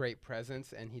has great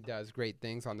presence and he does great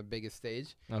things on the biggest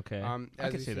stage. Okay. I As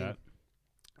can we've see seen, that.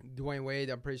 Dwayne Wade,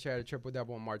 I'm pretty sure had a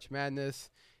triple-double in March Madness.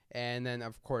 And then,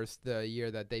 of course, the year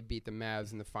that they beat the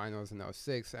Mavs in the finals in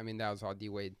 06, I mean, that was all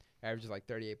D-Wade. Averages like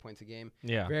 38 points a game.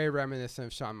 yeah. Very reminiscent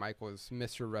of Shawn Michaels,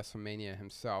 Mr. WrestleMania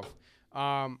himself.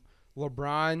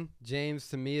 LeBron James,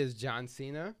 to me, is John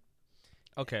Cena.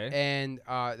 Okay. And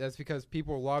that's because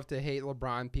people love to hate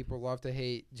LeBron. People love to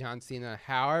hate John Cena.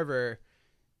 However,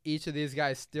 each of these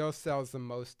guys still sells the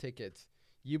most tickets.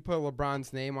 You put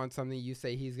LeBron's name on something, you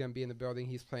say he's going to be in the building,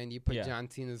 he's playing. You put Yeah. John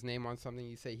Cena's name on something,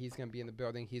 you say he's going to be in the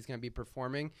building, he's going to be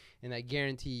performing. And I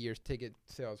guarantee your ticket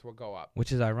sales will go up.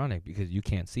 Which is ironic because you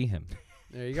can't see him.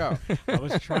 There you go. I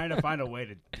was trying to find a way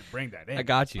to bring that in. I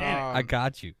got you. Um, I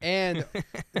got you. And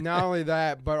not only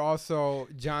that, but also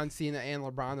John Cena and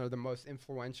LeBron are the most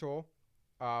influential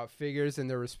figures in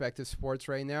their respective sports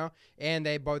right now. And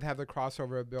they both have the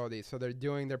crossover ability. So they're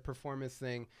doing their performance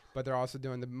thing, but they're also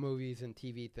doing the movies and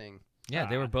TV thing. Yeah,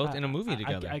 they were both in a movie I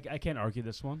together. I can't argue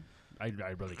this one. I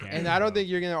really can't. And I don't think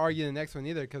you're going to argue the next one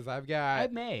either because I've I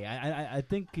got may. I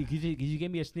think you gave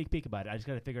me a sneak peek about it. I just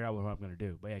got to figure out what I'm going to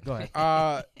do. But yeah, go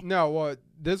ahead. no, well,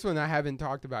 this one I haven't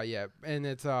talked about yet. And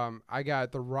it's I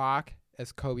got The Rock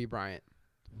as Kobe Bryant.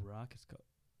 Rock is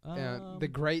go. The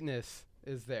greatness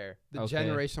is there. The Okay.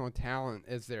 generational talent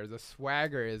is there. The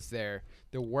swagger is there.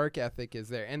 The work ethic is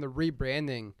there. And the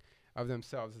rebranding of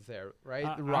themselves is there, right?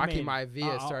 I Rocky mean,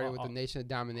 Maivia started with I'll- the Nation of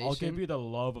Domination. I'll give you the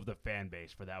love of the fan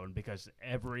base for that one because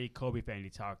every Kobe fan you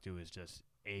talk to is just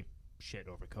ape shit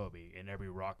over Kobe, and every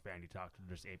Rock fan you talk to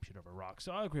just ape shit over Rock.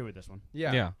 So I agree with this one.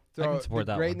 Yeah. Yeah, So I can support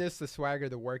the that greatness, the swagger,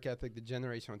 the work ethic, the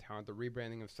generational talent, the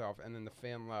rebranding of self, and then the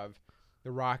fan love,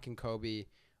 The Rock and Kobe.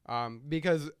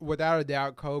 Because without a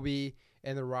doubt, Kobe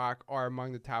and The Rock are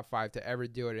among the top 5 to ever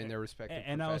do it in their respective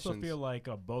And I also professions. feel like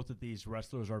both of these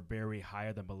wrestlers are very high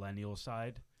on the millennial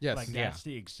side. Yes. Like Yeah. that's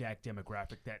the exact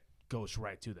demographic that goes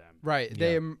right to them. Right.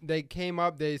 Yeah. They came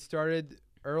up, they started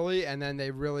early, and then they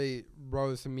really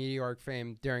rose to meteoric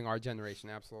fame during our generation.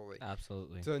 Absolutely.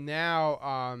 Absolutely. So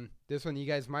now, this one you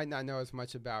guys might not know as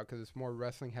much about because it's more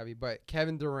wrestling heavy, but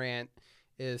Kevin Durant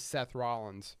is Seth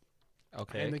Rollins.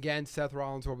 Okay. And again, Seth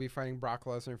Rollins will be fighting Brock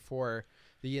Lesnar for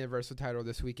the Universal title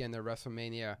this weekend at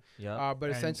WrestleMania. Yeah. But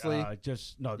And, essentially,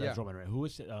 that's yeah. Roman Reigns. Who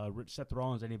is Seth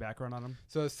Rollins? Any background on him?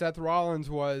 so Seth Rollins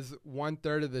was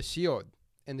 1/3 of the Shield,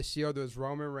 and the Shield was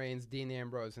Roman Reigns, Dean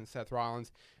Ambrose, and Seth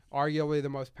Rollins, arguably the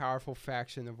most powerful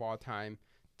faction of all time.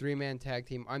 3-man tag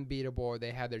team, unbeatable.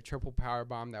 They had their triple power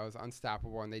bomb that was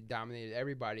unstoppable, and they dominated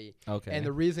everybody. Okay. And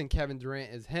the reason Kevin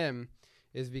Durant is him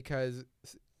is because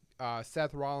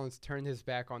Seth Rollins turned his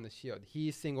back on the Shield. He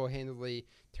single-handedly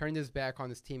turned his back on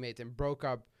his teammates and broke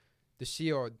up the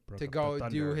Shield Broke to up go the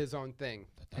do Thunder. his own thing.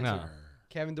 No.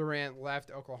 Kevin Durant left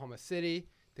Oklahoma City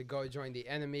to go join the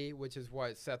enemy, which is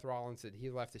what Seth Rollins did. He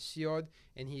left the Shield,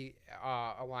 and he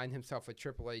aligned himself with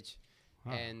Triple H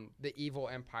Huh. and the evil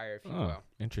empire, if you Oh, will.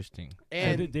 interesting.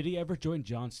 And did he ever join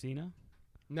John Cena?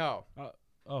 no,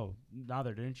 Oh,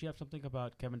 neither. Didn't you have something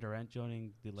about Kevin Durant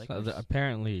joining the Lakers? So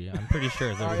apparently, I'm pretty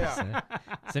sure there Oh, was yeah.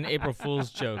 it's an April Fool's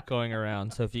joke going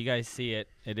around. So if you guys see it,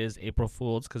 it is April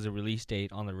Fool's because the release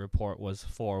date on the report was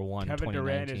 4/1/2019. Kevin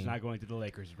Durant is not going to the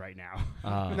Lakers right now.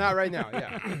 not right now.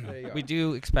 Yeah, there you go. We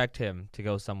do expect him to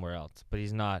go somewhere else, but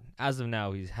he's not. As of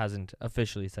now, he hasn't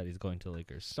officially said he's going to the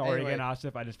Lakers. Sorry Anyway. again,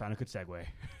 Asif. I just found a good segue.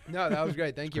 No, that was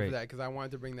great. Thank you Great. for that because I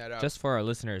wanted to bring that up. Just for our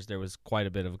listeners, there was quite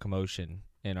a bit of a commotion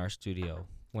in our studio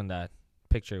when that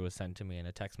picture was sent to me in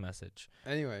a text message.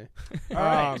 Anyway, All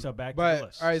right, Um, so back to but the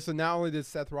list. all right. So not only did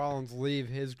Seth Rollins leave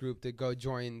his group to go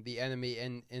join the enemy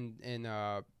in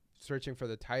searching for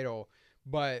the title,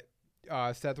 but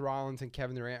Seth Rollins and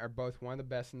Kevin Durant are both one of the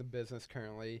best in the business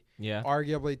currently, Yeah.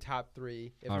 arguably top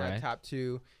 3, if All not right. top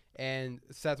 2. And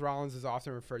Seth Rollins is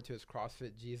often referred to as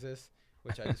CrossFit Jesus,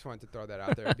 which I just wanted to throw that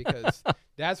out there because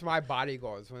that's my body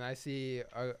goals when I see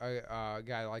a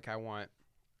guy like I want.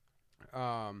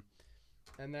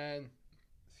 And then,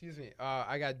 excuse me,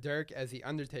 I got Dirk as the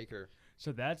Undertaker.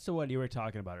 So that's the one you were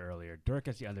talking about earlier, Dirk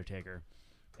as the Undertaker,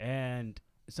 and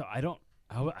so I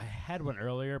had one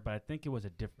earlier, but I think it was a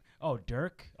different. Oh,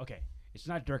 Dirk. Okay, it's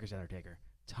not Dirk as the Undertaker.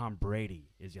 Tom Brady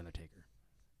is the Undertaker.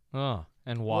 Oh,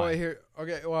 and Well,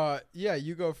 why? yeah,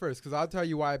 you go first because I'll tell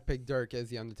you why I picked Dirk as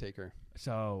the Undertaker.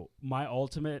 So my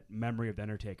ultimate memory of the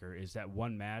Undertaker is that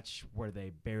one match where they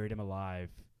buried him alive,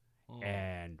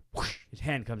 and whoosh, his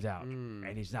hand comes out, Mm.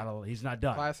 and he's not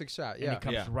done. Classic shot, And yeah, he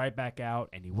comes Yeah. right back out,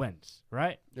 and he wins.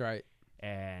 Right. right.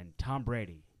 And Tom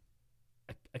Brady,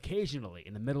 occasionally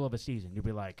in the middle of a season, you'll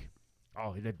be like,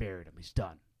 "Oh, they buried him. He's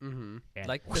done." Mm-hmm. And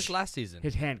Like whoosh, this last season.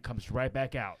 his hand comes right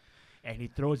back out, and he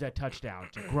throws that touchdown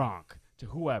to Gronk, to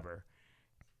whoever.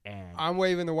 And I'm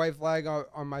waving the white flag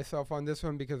on myself on this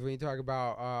one because when you talk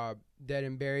about dead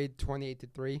and buried,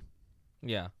 28-3.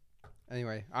 Yeah.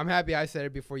 Anyway, I'm happy I said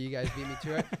it before you guys beat me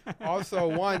to it.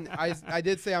 Also, I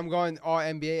did say I'm going all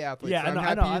NBA athletes. Yeah, so I I'm know,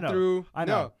 happy I you know. threw. I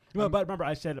know. No, But remember,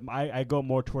 I said I go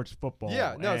more towards football.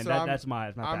 Yeah, no, and so that's my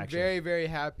I'm faction. very, very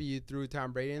happy you threw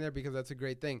Tom Brady in there because that's a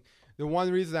great thing. The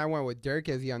one reason I went with Dirk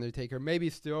as the Undertaker, maybe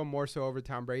still more so over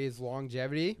Tom Brady, is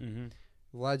longevity, Mm-hmm.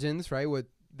 legends, right? What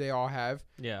they all have,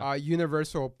 Yeah.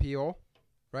 universal appeal,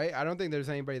 right? I don't think there's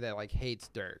anybody that like hates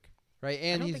Dirk, right? I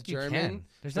And don't he's think you German, can.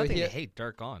 There's so nothing he- to hate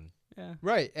Dirk on. Yeah.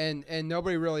 right? And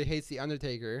nobody really hates the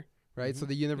Undertaker, right? So Mhm.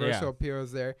 the universal Yeah. appeal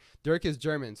is there. Dirk is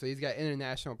German, so he's got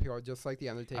international appeal, just like the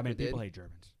Undertaker I mean, did. people hate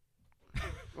Germans.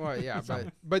 Well, yeah,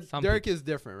 Some- but some Dirk is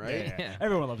different, right? Yeah, Yeah.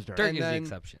 Everyone loves Dirk. Dirk And is the then-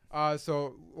 exception.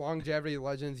 So longevity,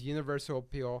 legends, universal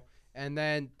appeal, and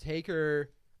then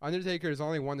Undertaker has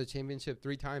only won the championship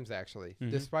 3 times actually,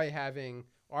 Mhm. despite having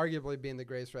arguably being the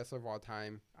greatest wrestler of all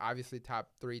time. Obviously,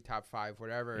 top 3, top 5,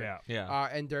 whatever. Yeah. Yeah.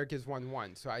 And Dirk has won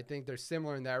 1, so I think they're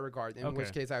similar in that regard. In which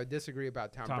Okay. case, I would disagree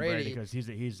about Tom, Tom Brady because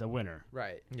he's the winner.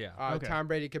 Right. yeah. Okay. Tom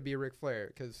Brady could be Ric Flair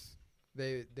because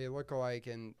they look alike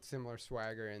and similar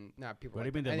swagger and not people. What do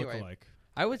you like mean that. they Anyway, look alike?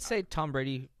 I would say Tom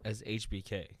Brady as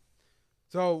HBK.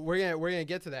 So we're gonna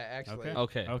get to that actually.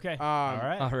 Okay. Okay. All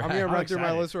right. All right. I'm gonna I'm run through my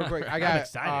excited. list real quick. I I'm got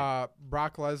excited.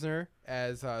 Brock Lesnar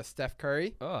as Steph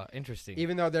Curry, Oh, interesting.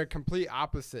 even though they're complete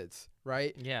opposites,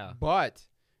 right? yeah. But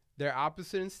they're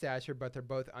opposite in stature, but they're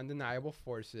both undeniable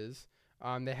forces.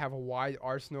 They have a wide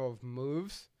arsenal of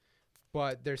moves,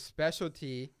 but their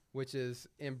specialty, which is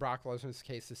in Brock Lesnar's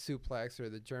case, the suplex or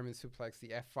the German suplex, the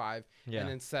F5, Yeah. and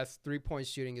then Seth's 3-point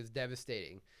shooting is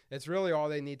devastating. That's really all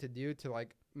they need to do to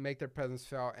like make their presence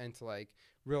felt and to like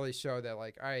really show that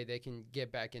like, all right, they can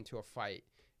get back into a fight.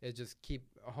 They just keep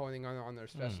honing on their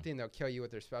specialty and they'll kill you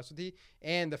with their specialty.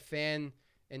 And the fan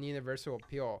and universal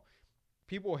appeal.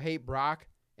 People hate Brock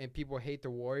and people hate the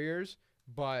Warriors,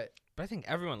 but But I think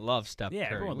everyone loves Steph Yeah,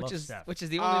 Curry, everyone which loves is Steph. which is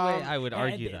the only way I would And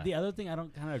argue that. the other thing I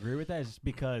don't kind of agree with that is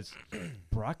because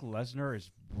Brock Lesnar is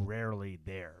rarely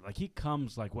there. Like he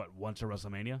comes like what once a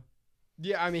WrestleMania.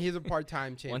 yeah, I mean, he's a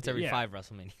part-time champion. Once every Yeah. 5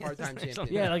 WrestleMania. Part-time champion.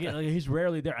 Something Yeah, like he's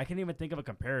rarely there. I can't even think of a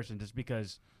comparison just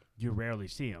because you rarely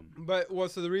see him. But, well,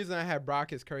 so the reason I had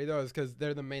Brock as Curry, though, is because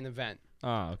they're the main event.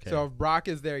 Oh, okay. So if Brock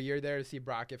is there, you're there to see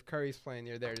Brock. If Curry's playing,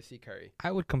 you're there to see Curry.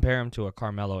 I would compare him to a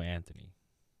Carmelo Anthony.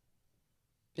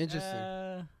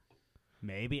 Interesting.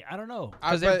 Maybe I don't know.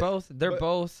 Because but-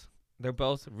 they're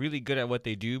both really good at what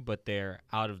they do, but they're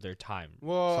out of their time.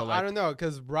 Well, So, like, I don't know,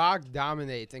 because Brock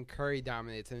dominates and Curry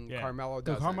dominates and Yeah. Carmelo So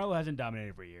doesn't. Carmelo hasn't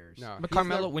dominated for years. No. But he's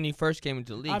Carmelo, never- when he first came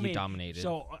into the league, I he mean, dominated.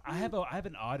 So I have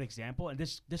an odd example, and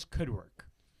this could work.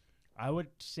 I would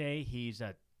say he's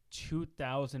a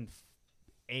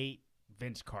 2008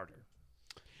 Vince Carter.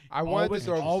 I wanted always, to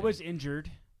throw always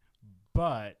injured,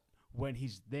 but when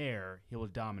he's there, he will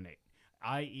dominate.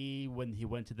 I.e., when he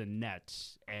went to the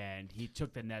Nets and he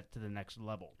took the Nets to the next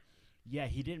level. Yeah,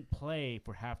 he didn't play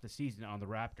for half the season on the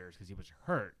Raptors because he was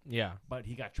hurt, yeah. but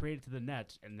he got traded to the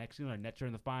Nets, and next thing you know, the Nets are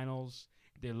in the finals.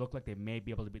 They look like they may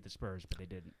be able to beat the Spurs, but they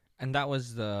didn't. And that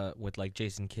was with like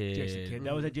Jason Kidd, Jason Kidd.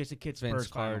 That was a Jason Kidd Spurs Vince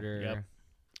final. Carter. Yep.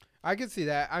 I could see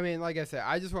that. I mean, like I said,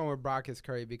 I just went with Brock as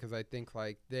Curry because I think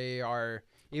like they are,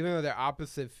 even though they're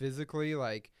opposite physically,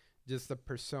 like just the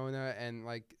persona and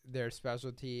like their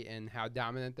specialty and how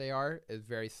dominant they are is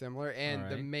very similar, and the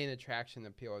Alright. main attraction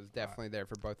appeal is definitely there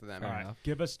for both of them. Fair All right, enough.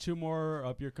 give us two more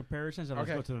of your comparisons, and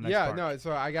Okay. let's go to the next Yeah, part. no.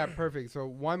 So I got perfect. So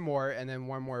one more, and then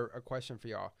one more a question for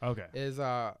y'all Okay. is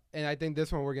and I think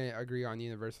this one we're gonna agree on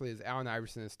universally is Allen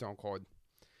Iverson is Stone Cold.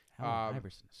 Allen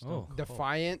Iverson. Stone oh. Cold.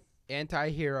 Defiant,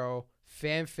 anti-hero,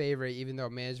 fan favorite, even though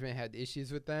management had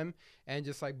issues with them, and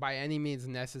just like by any means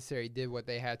necessary did what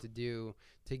they had to do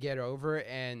to get over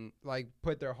and like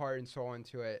put their heart and soul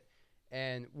into it,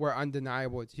 and were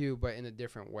undeniable too, but in a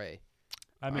different way.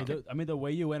 I mean, the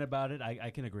way you went about it, I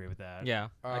can agree with that. Yeah,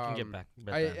 I can get Um, back.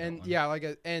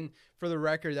 And for the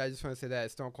record, I just want to say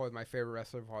that Stone Cold is my favorite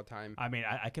wrestler of all time. I mean,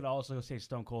 I could also say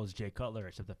Stone Cold is Jay Cutler,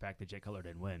 except the fact that Jay Cutler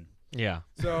didn't win. Yeah.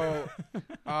 So,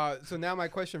 so now my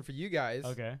question for you guys,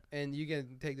 Okay. and you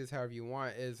can take this however you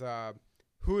want, is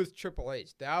who is Triple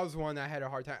H? That was one I had a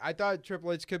hard time. I thought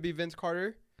Triple H could be Vince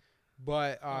Carter,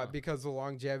 but because the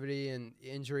longevity and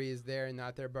injury is there and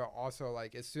not there, but also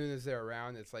like as soon as they're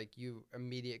around, it's like you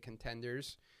immediate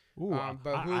contenders. Ooh,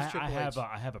 But who's Triple H?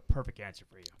 I have a perfect answer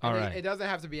for you. All And right. it doesn't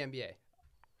have to be NBA.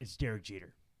 It's Derek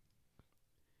Jeter.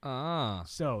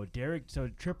 So So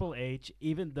Triple H,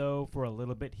 even though for a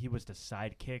little bit he was the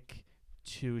sidekick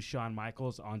to Shawn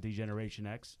Michaels on D-Generation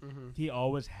X, Mm-hmm. he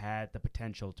always had the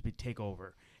potential to take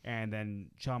over. And then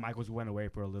Shawn Michaels went away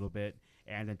for a little bit,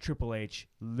 and then Triple H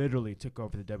literally took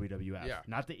over the WWF. Yeah.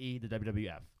 Not the E, the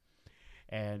WWF.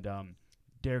 And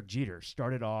Derek Jeter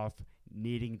started off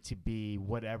needing to be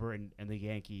whatever in the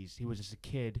Yankees. He was just a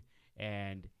kid,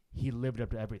 and he lived up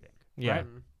to everything. yeah. Right?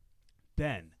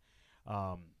 Then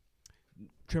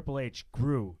Triple H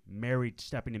grew, married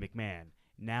Stephanie McMahon.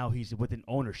 Now he's within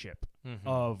ownership Mhm.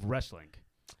 of wrestling.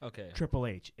 Okay. Triple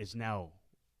H is now.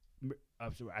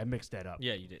 I'm sorry, I mixed that up.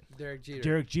 Yeah, you did. Derek Jeter.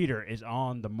 Derek Jeter is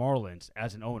on the Marlins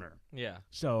as an owner. Yeah.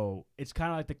 So it's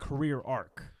kind of like the career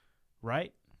arc,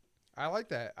 right? I like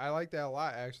that. I like that a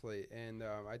lot, actually, and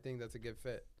I think that's a good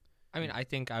fit. I mean, I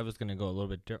think I was gonna go a little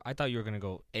bit. I thought you were gonna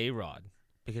go A-Rod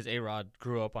because A-Rod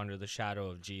grew up under the shadow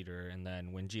of Jeter, and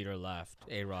then when Jeter left,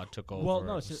 A-Rod took over. Well,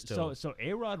 no. and still- So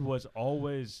A-Rod was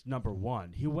always number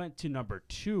one. He went to number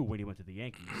two when he went to the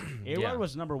Yankees. A-Rod Yeah.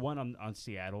 was number one on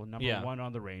Seattle, number Yeah. one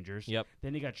on the Rangers. Yep.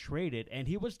 Then he got traded, and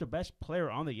he was the best player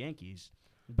on the Yankees.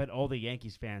 But all the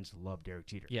Yankees fans love Derek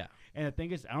Jeter. Yeah. And the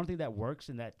thing is, I don't think that works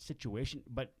in that situation.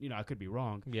 But I could be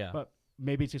wrong. Yeah. But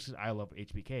maybe it's just 'cause I love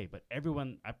HBK. But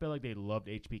everyone, I feel like they loved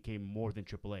HBK more than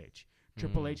Triple H.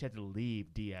 Triple Mm. H had to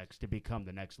leave DX to become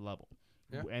the next level.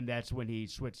 Yeah. And that's when he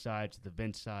switched sides to the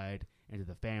Vince side, into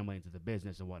the family, into the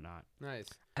business and whatnot. Nice.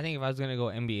 I think if I was gonna go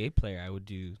NBA player, I would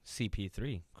do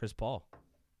CP3, Chris Paul.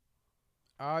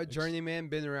 Journeyman,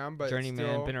 been around, but Journeyman,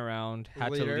 still been around,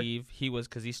 had leader. to leave. He was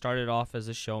because he started off as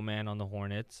a showman on the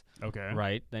Hornets, Okay.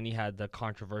 right? Then he had the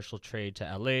controversial trade to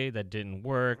LA that didn't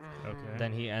work. Okay.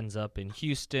 Then he ends up in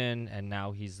Houston, and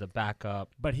now he's the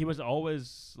backup. But he was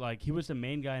always like he was the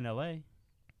main guy in LA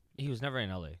He was never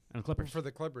in LA. and the Clippers. for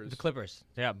the Clippers. The Clippers,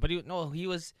 yeah, but he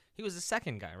was the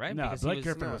second guy, right? No, Because Blake he was,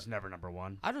 Griffin no. was never number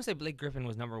one. I don't say Blake Griffin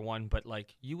was number one, but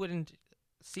like you wouldn't.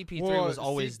 CP3 Well, was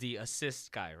always the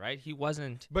assist guy, right? He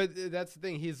wasn't. But that's the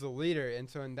thing. He's the leader, and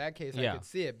so in that case, I Yeah. could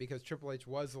see it because Triple H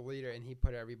was the leader, and he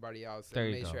put everybody else There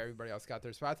and you made go. sure everybody else got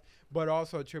their spots. But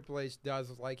also, Triple H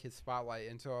does like his spotlight,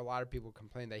 and so a lot of people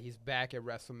complain that he's back at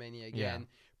WrestleMania again.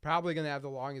 Probably gonna have the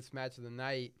longest match of the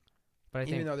night, But I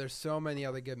even think, though there's so many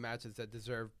other good matches that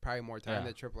deserve probably more time Yeah.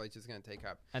 that Triple H is gonna take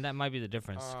up. and that might be the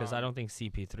difference because I Um, don't think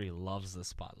CP3 loves the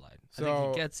spotlight. I think So-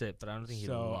 he gets it, but I don't think he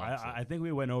So loves I it. think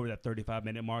we went over that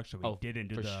 35-minute mark, so we Oh, didn't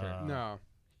do for the sure. No.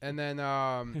 And then,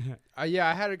 yeah,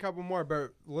 I had a couple more,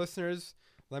 but listeners,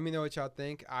 let me know what y'all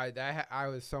think. I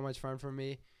was so much fun for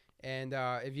me. And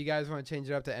if you guys want to change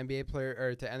it up to NBA player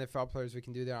or to NFL players, we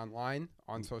can do that online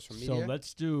on social So media.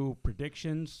 let's do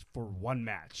predictions for one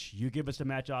match. You give us a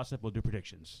match, Asif. We'll do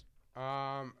predictions.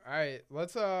 All right,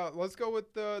 let's go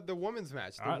with the women's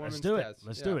match. The All right, women's let's do it. test.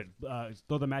 Let's Yeah. do it.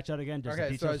 Throw the match out again. Just the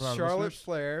Okay, so details it's for our Charlotte listeners.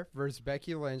 Flair versus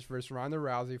Becky Lynch versus Ronda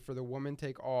Rousey for the women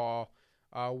take all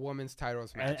women's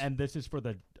titles match. And this is for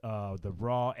the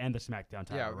Raw and the SmackDown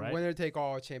title, yeah, right? winner take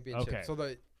all championship. Okay. So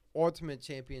the ultimate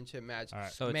championship match, All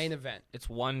right. So main event. it's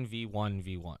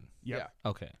 1v1v1. Yep. Yeah.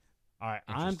 Okay. All right.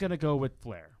 I'm Interesting. gonna go with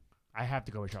Flair. I have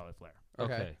to go with Charlotte Flair.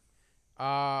 Okay.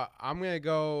 I'm gonna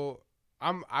go.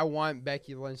 I want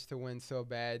Becky Lynch to win so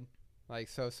bad, like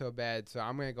so bad. So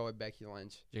I'm gonna go with Becky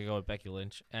Lynch. You go with Becky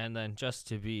Lynch, and then just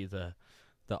to be the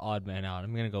odd man out,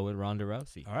 I'm gonna go with Ronda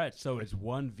Rousey. All right. So it's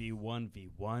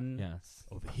 1v1v1 Yes.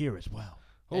 over here as well.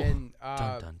 Ooh. And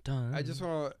Dun dun dun. I just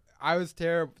want to. I was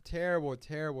terrible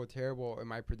in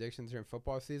my predictions during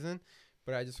football season,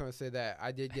 but I just want to say that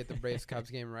I did get the Braves Cubs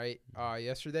game right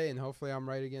yesterday, and hopefully I'm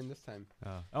right again this time.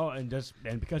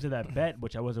 And because of that bet,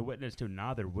 which I was a witness to,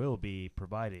 Nader will be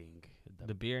providing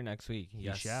the beer next week. He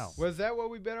Yes. shall. Was that what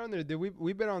we bet on, or did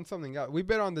we bet on something else? We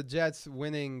bet on the Jets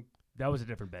winning. That was a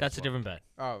different bet. That's as a well. different bet.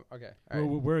 Oh, okay. All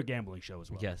We're, right. we're a gambling show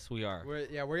as well. Yes, we are. We're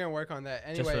gonna work on that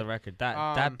Just for anyway. the record, that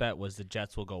um, bet was the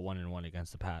Jets will go 1-1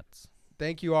 against the Pats.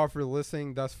 Thank you all for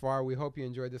listening thus far. We hope you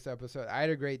enjoyed this episode. I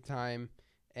had a great time,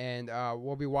 and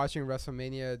we'll be watching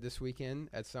WrestleMania this weekend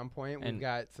at some point. We've And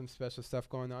got some special stuff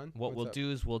going on. What What's we'll up? do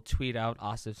is we'll tweet out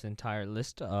Asif's entire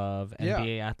list of Yeah.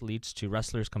 NBA athletes to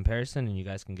wrestlers comparison, and you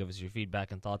guys can give us your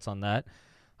feedback and thoughts on that.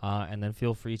 And then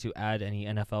feel free to add any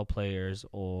NFL players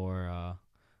or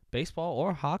baseball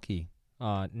or hockey.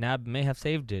 Nab may have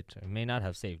saved it, or may not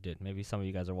have saved it. Maybe some of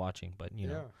you guys are watching, but you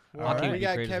know. Well, Hockey would we be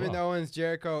got great as Kevin well. Owens,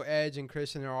 Jericho, Edge, and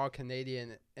Christian are all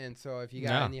Canadian, and so if you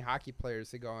got Yeah. any hockey players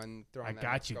to go and throw I in that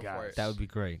got mix, you go for guys. it. That would be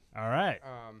great. All right.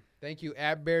 Thank you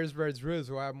at Bears Birds Brews.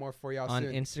 We'll have more for y'all On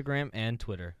soon. Instagram and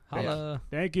Twitter. Yeah. Holla.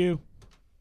 Thank you.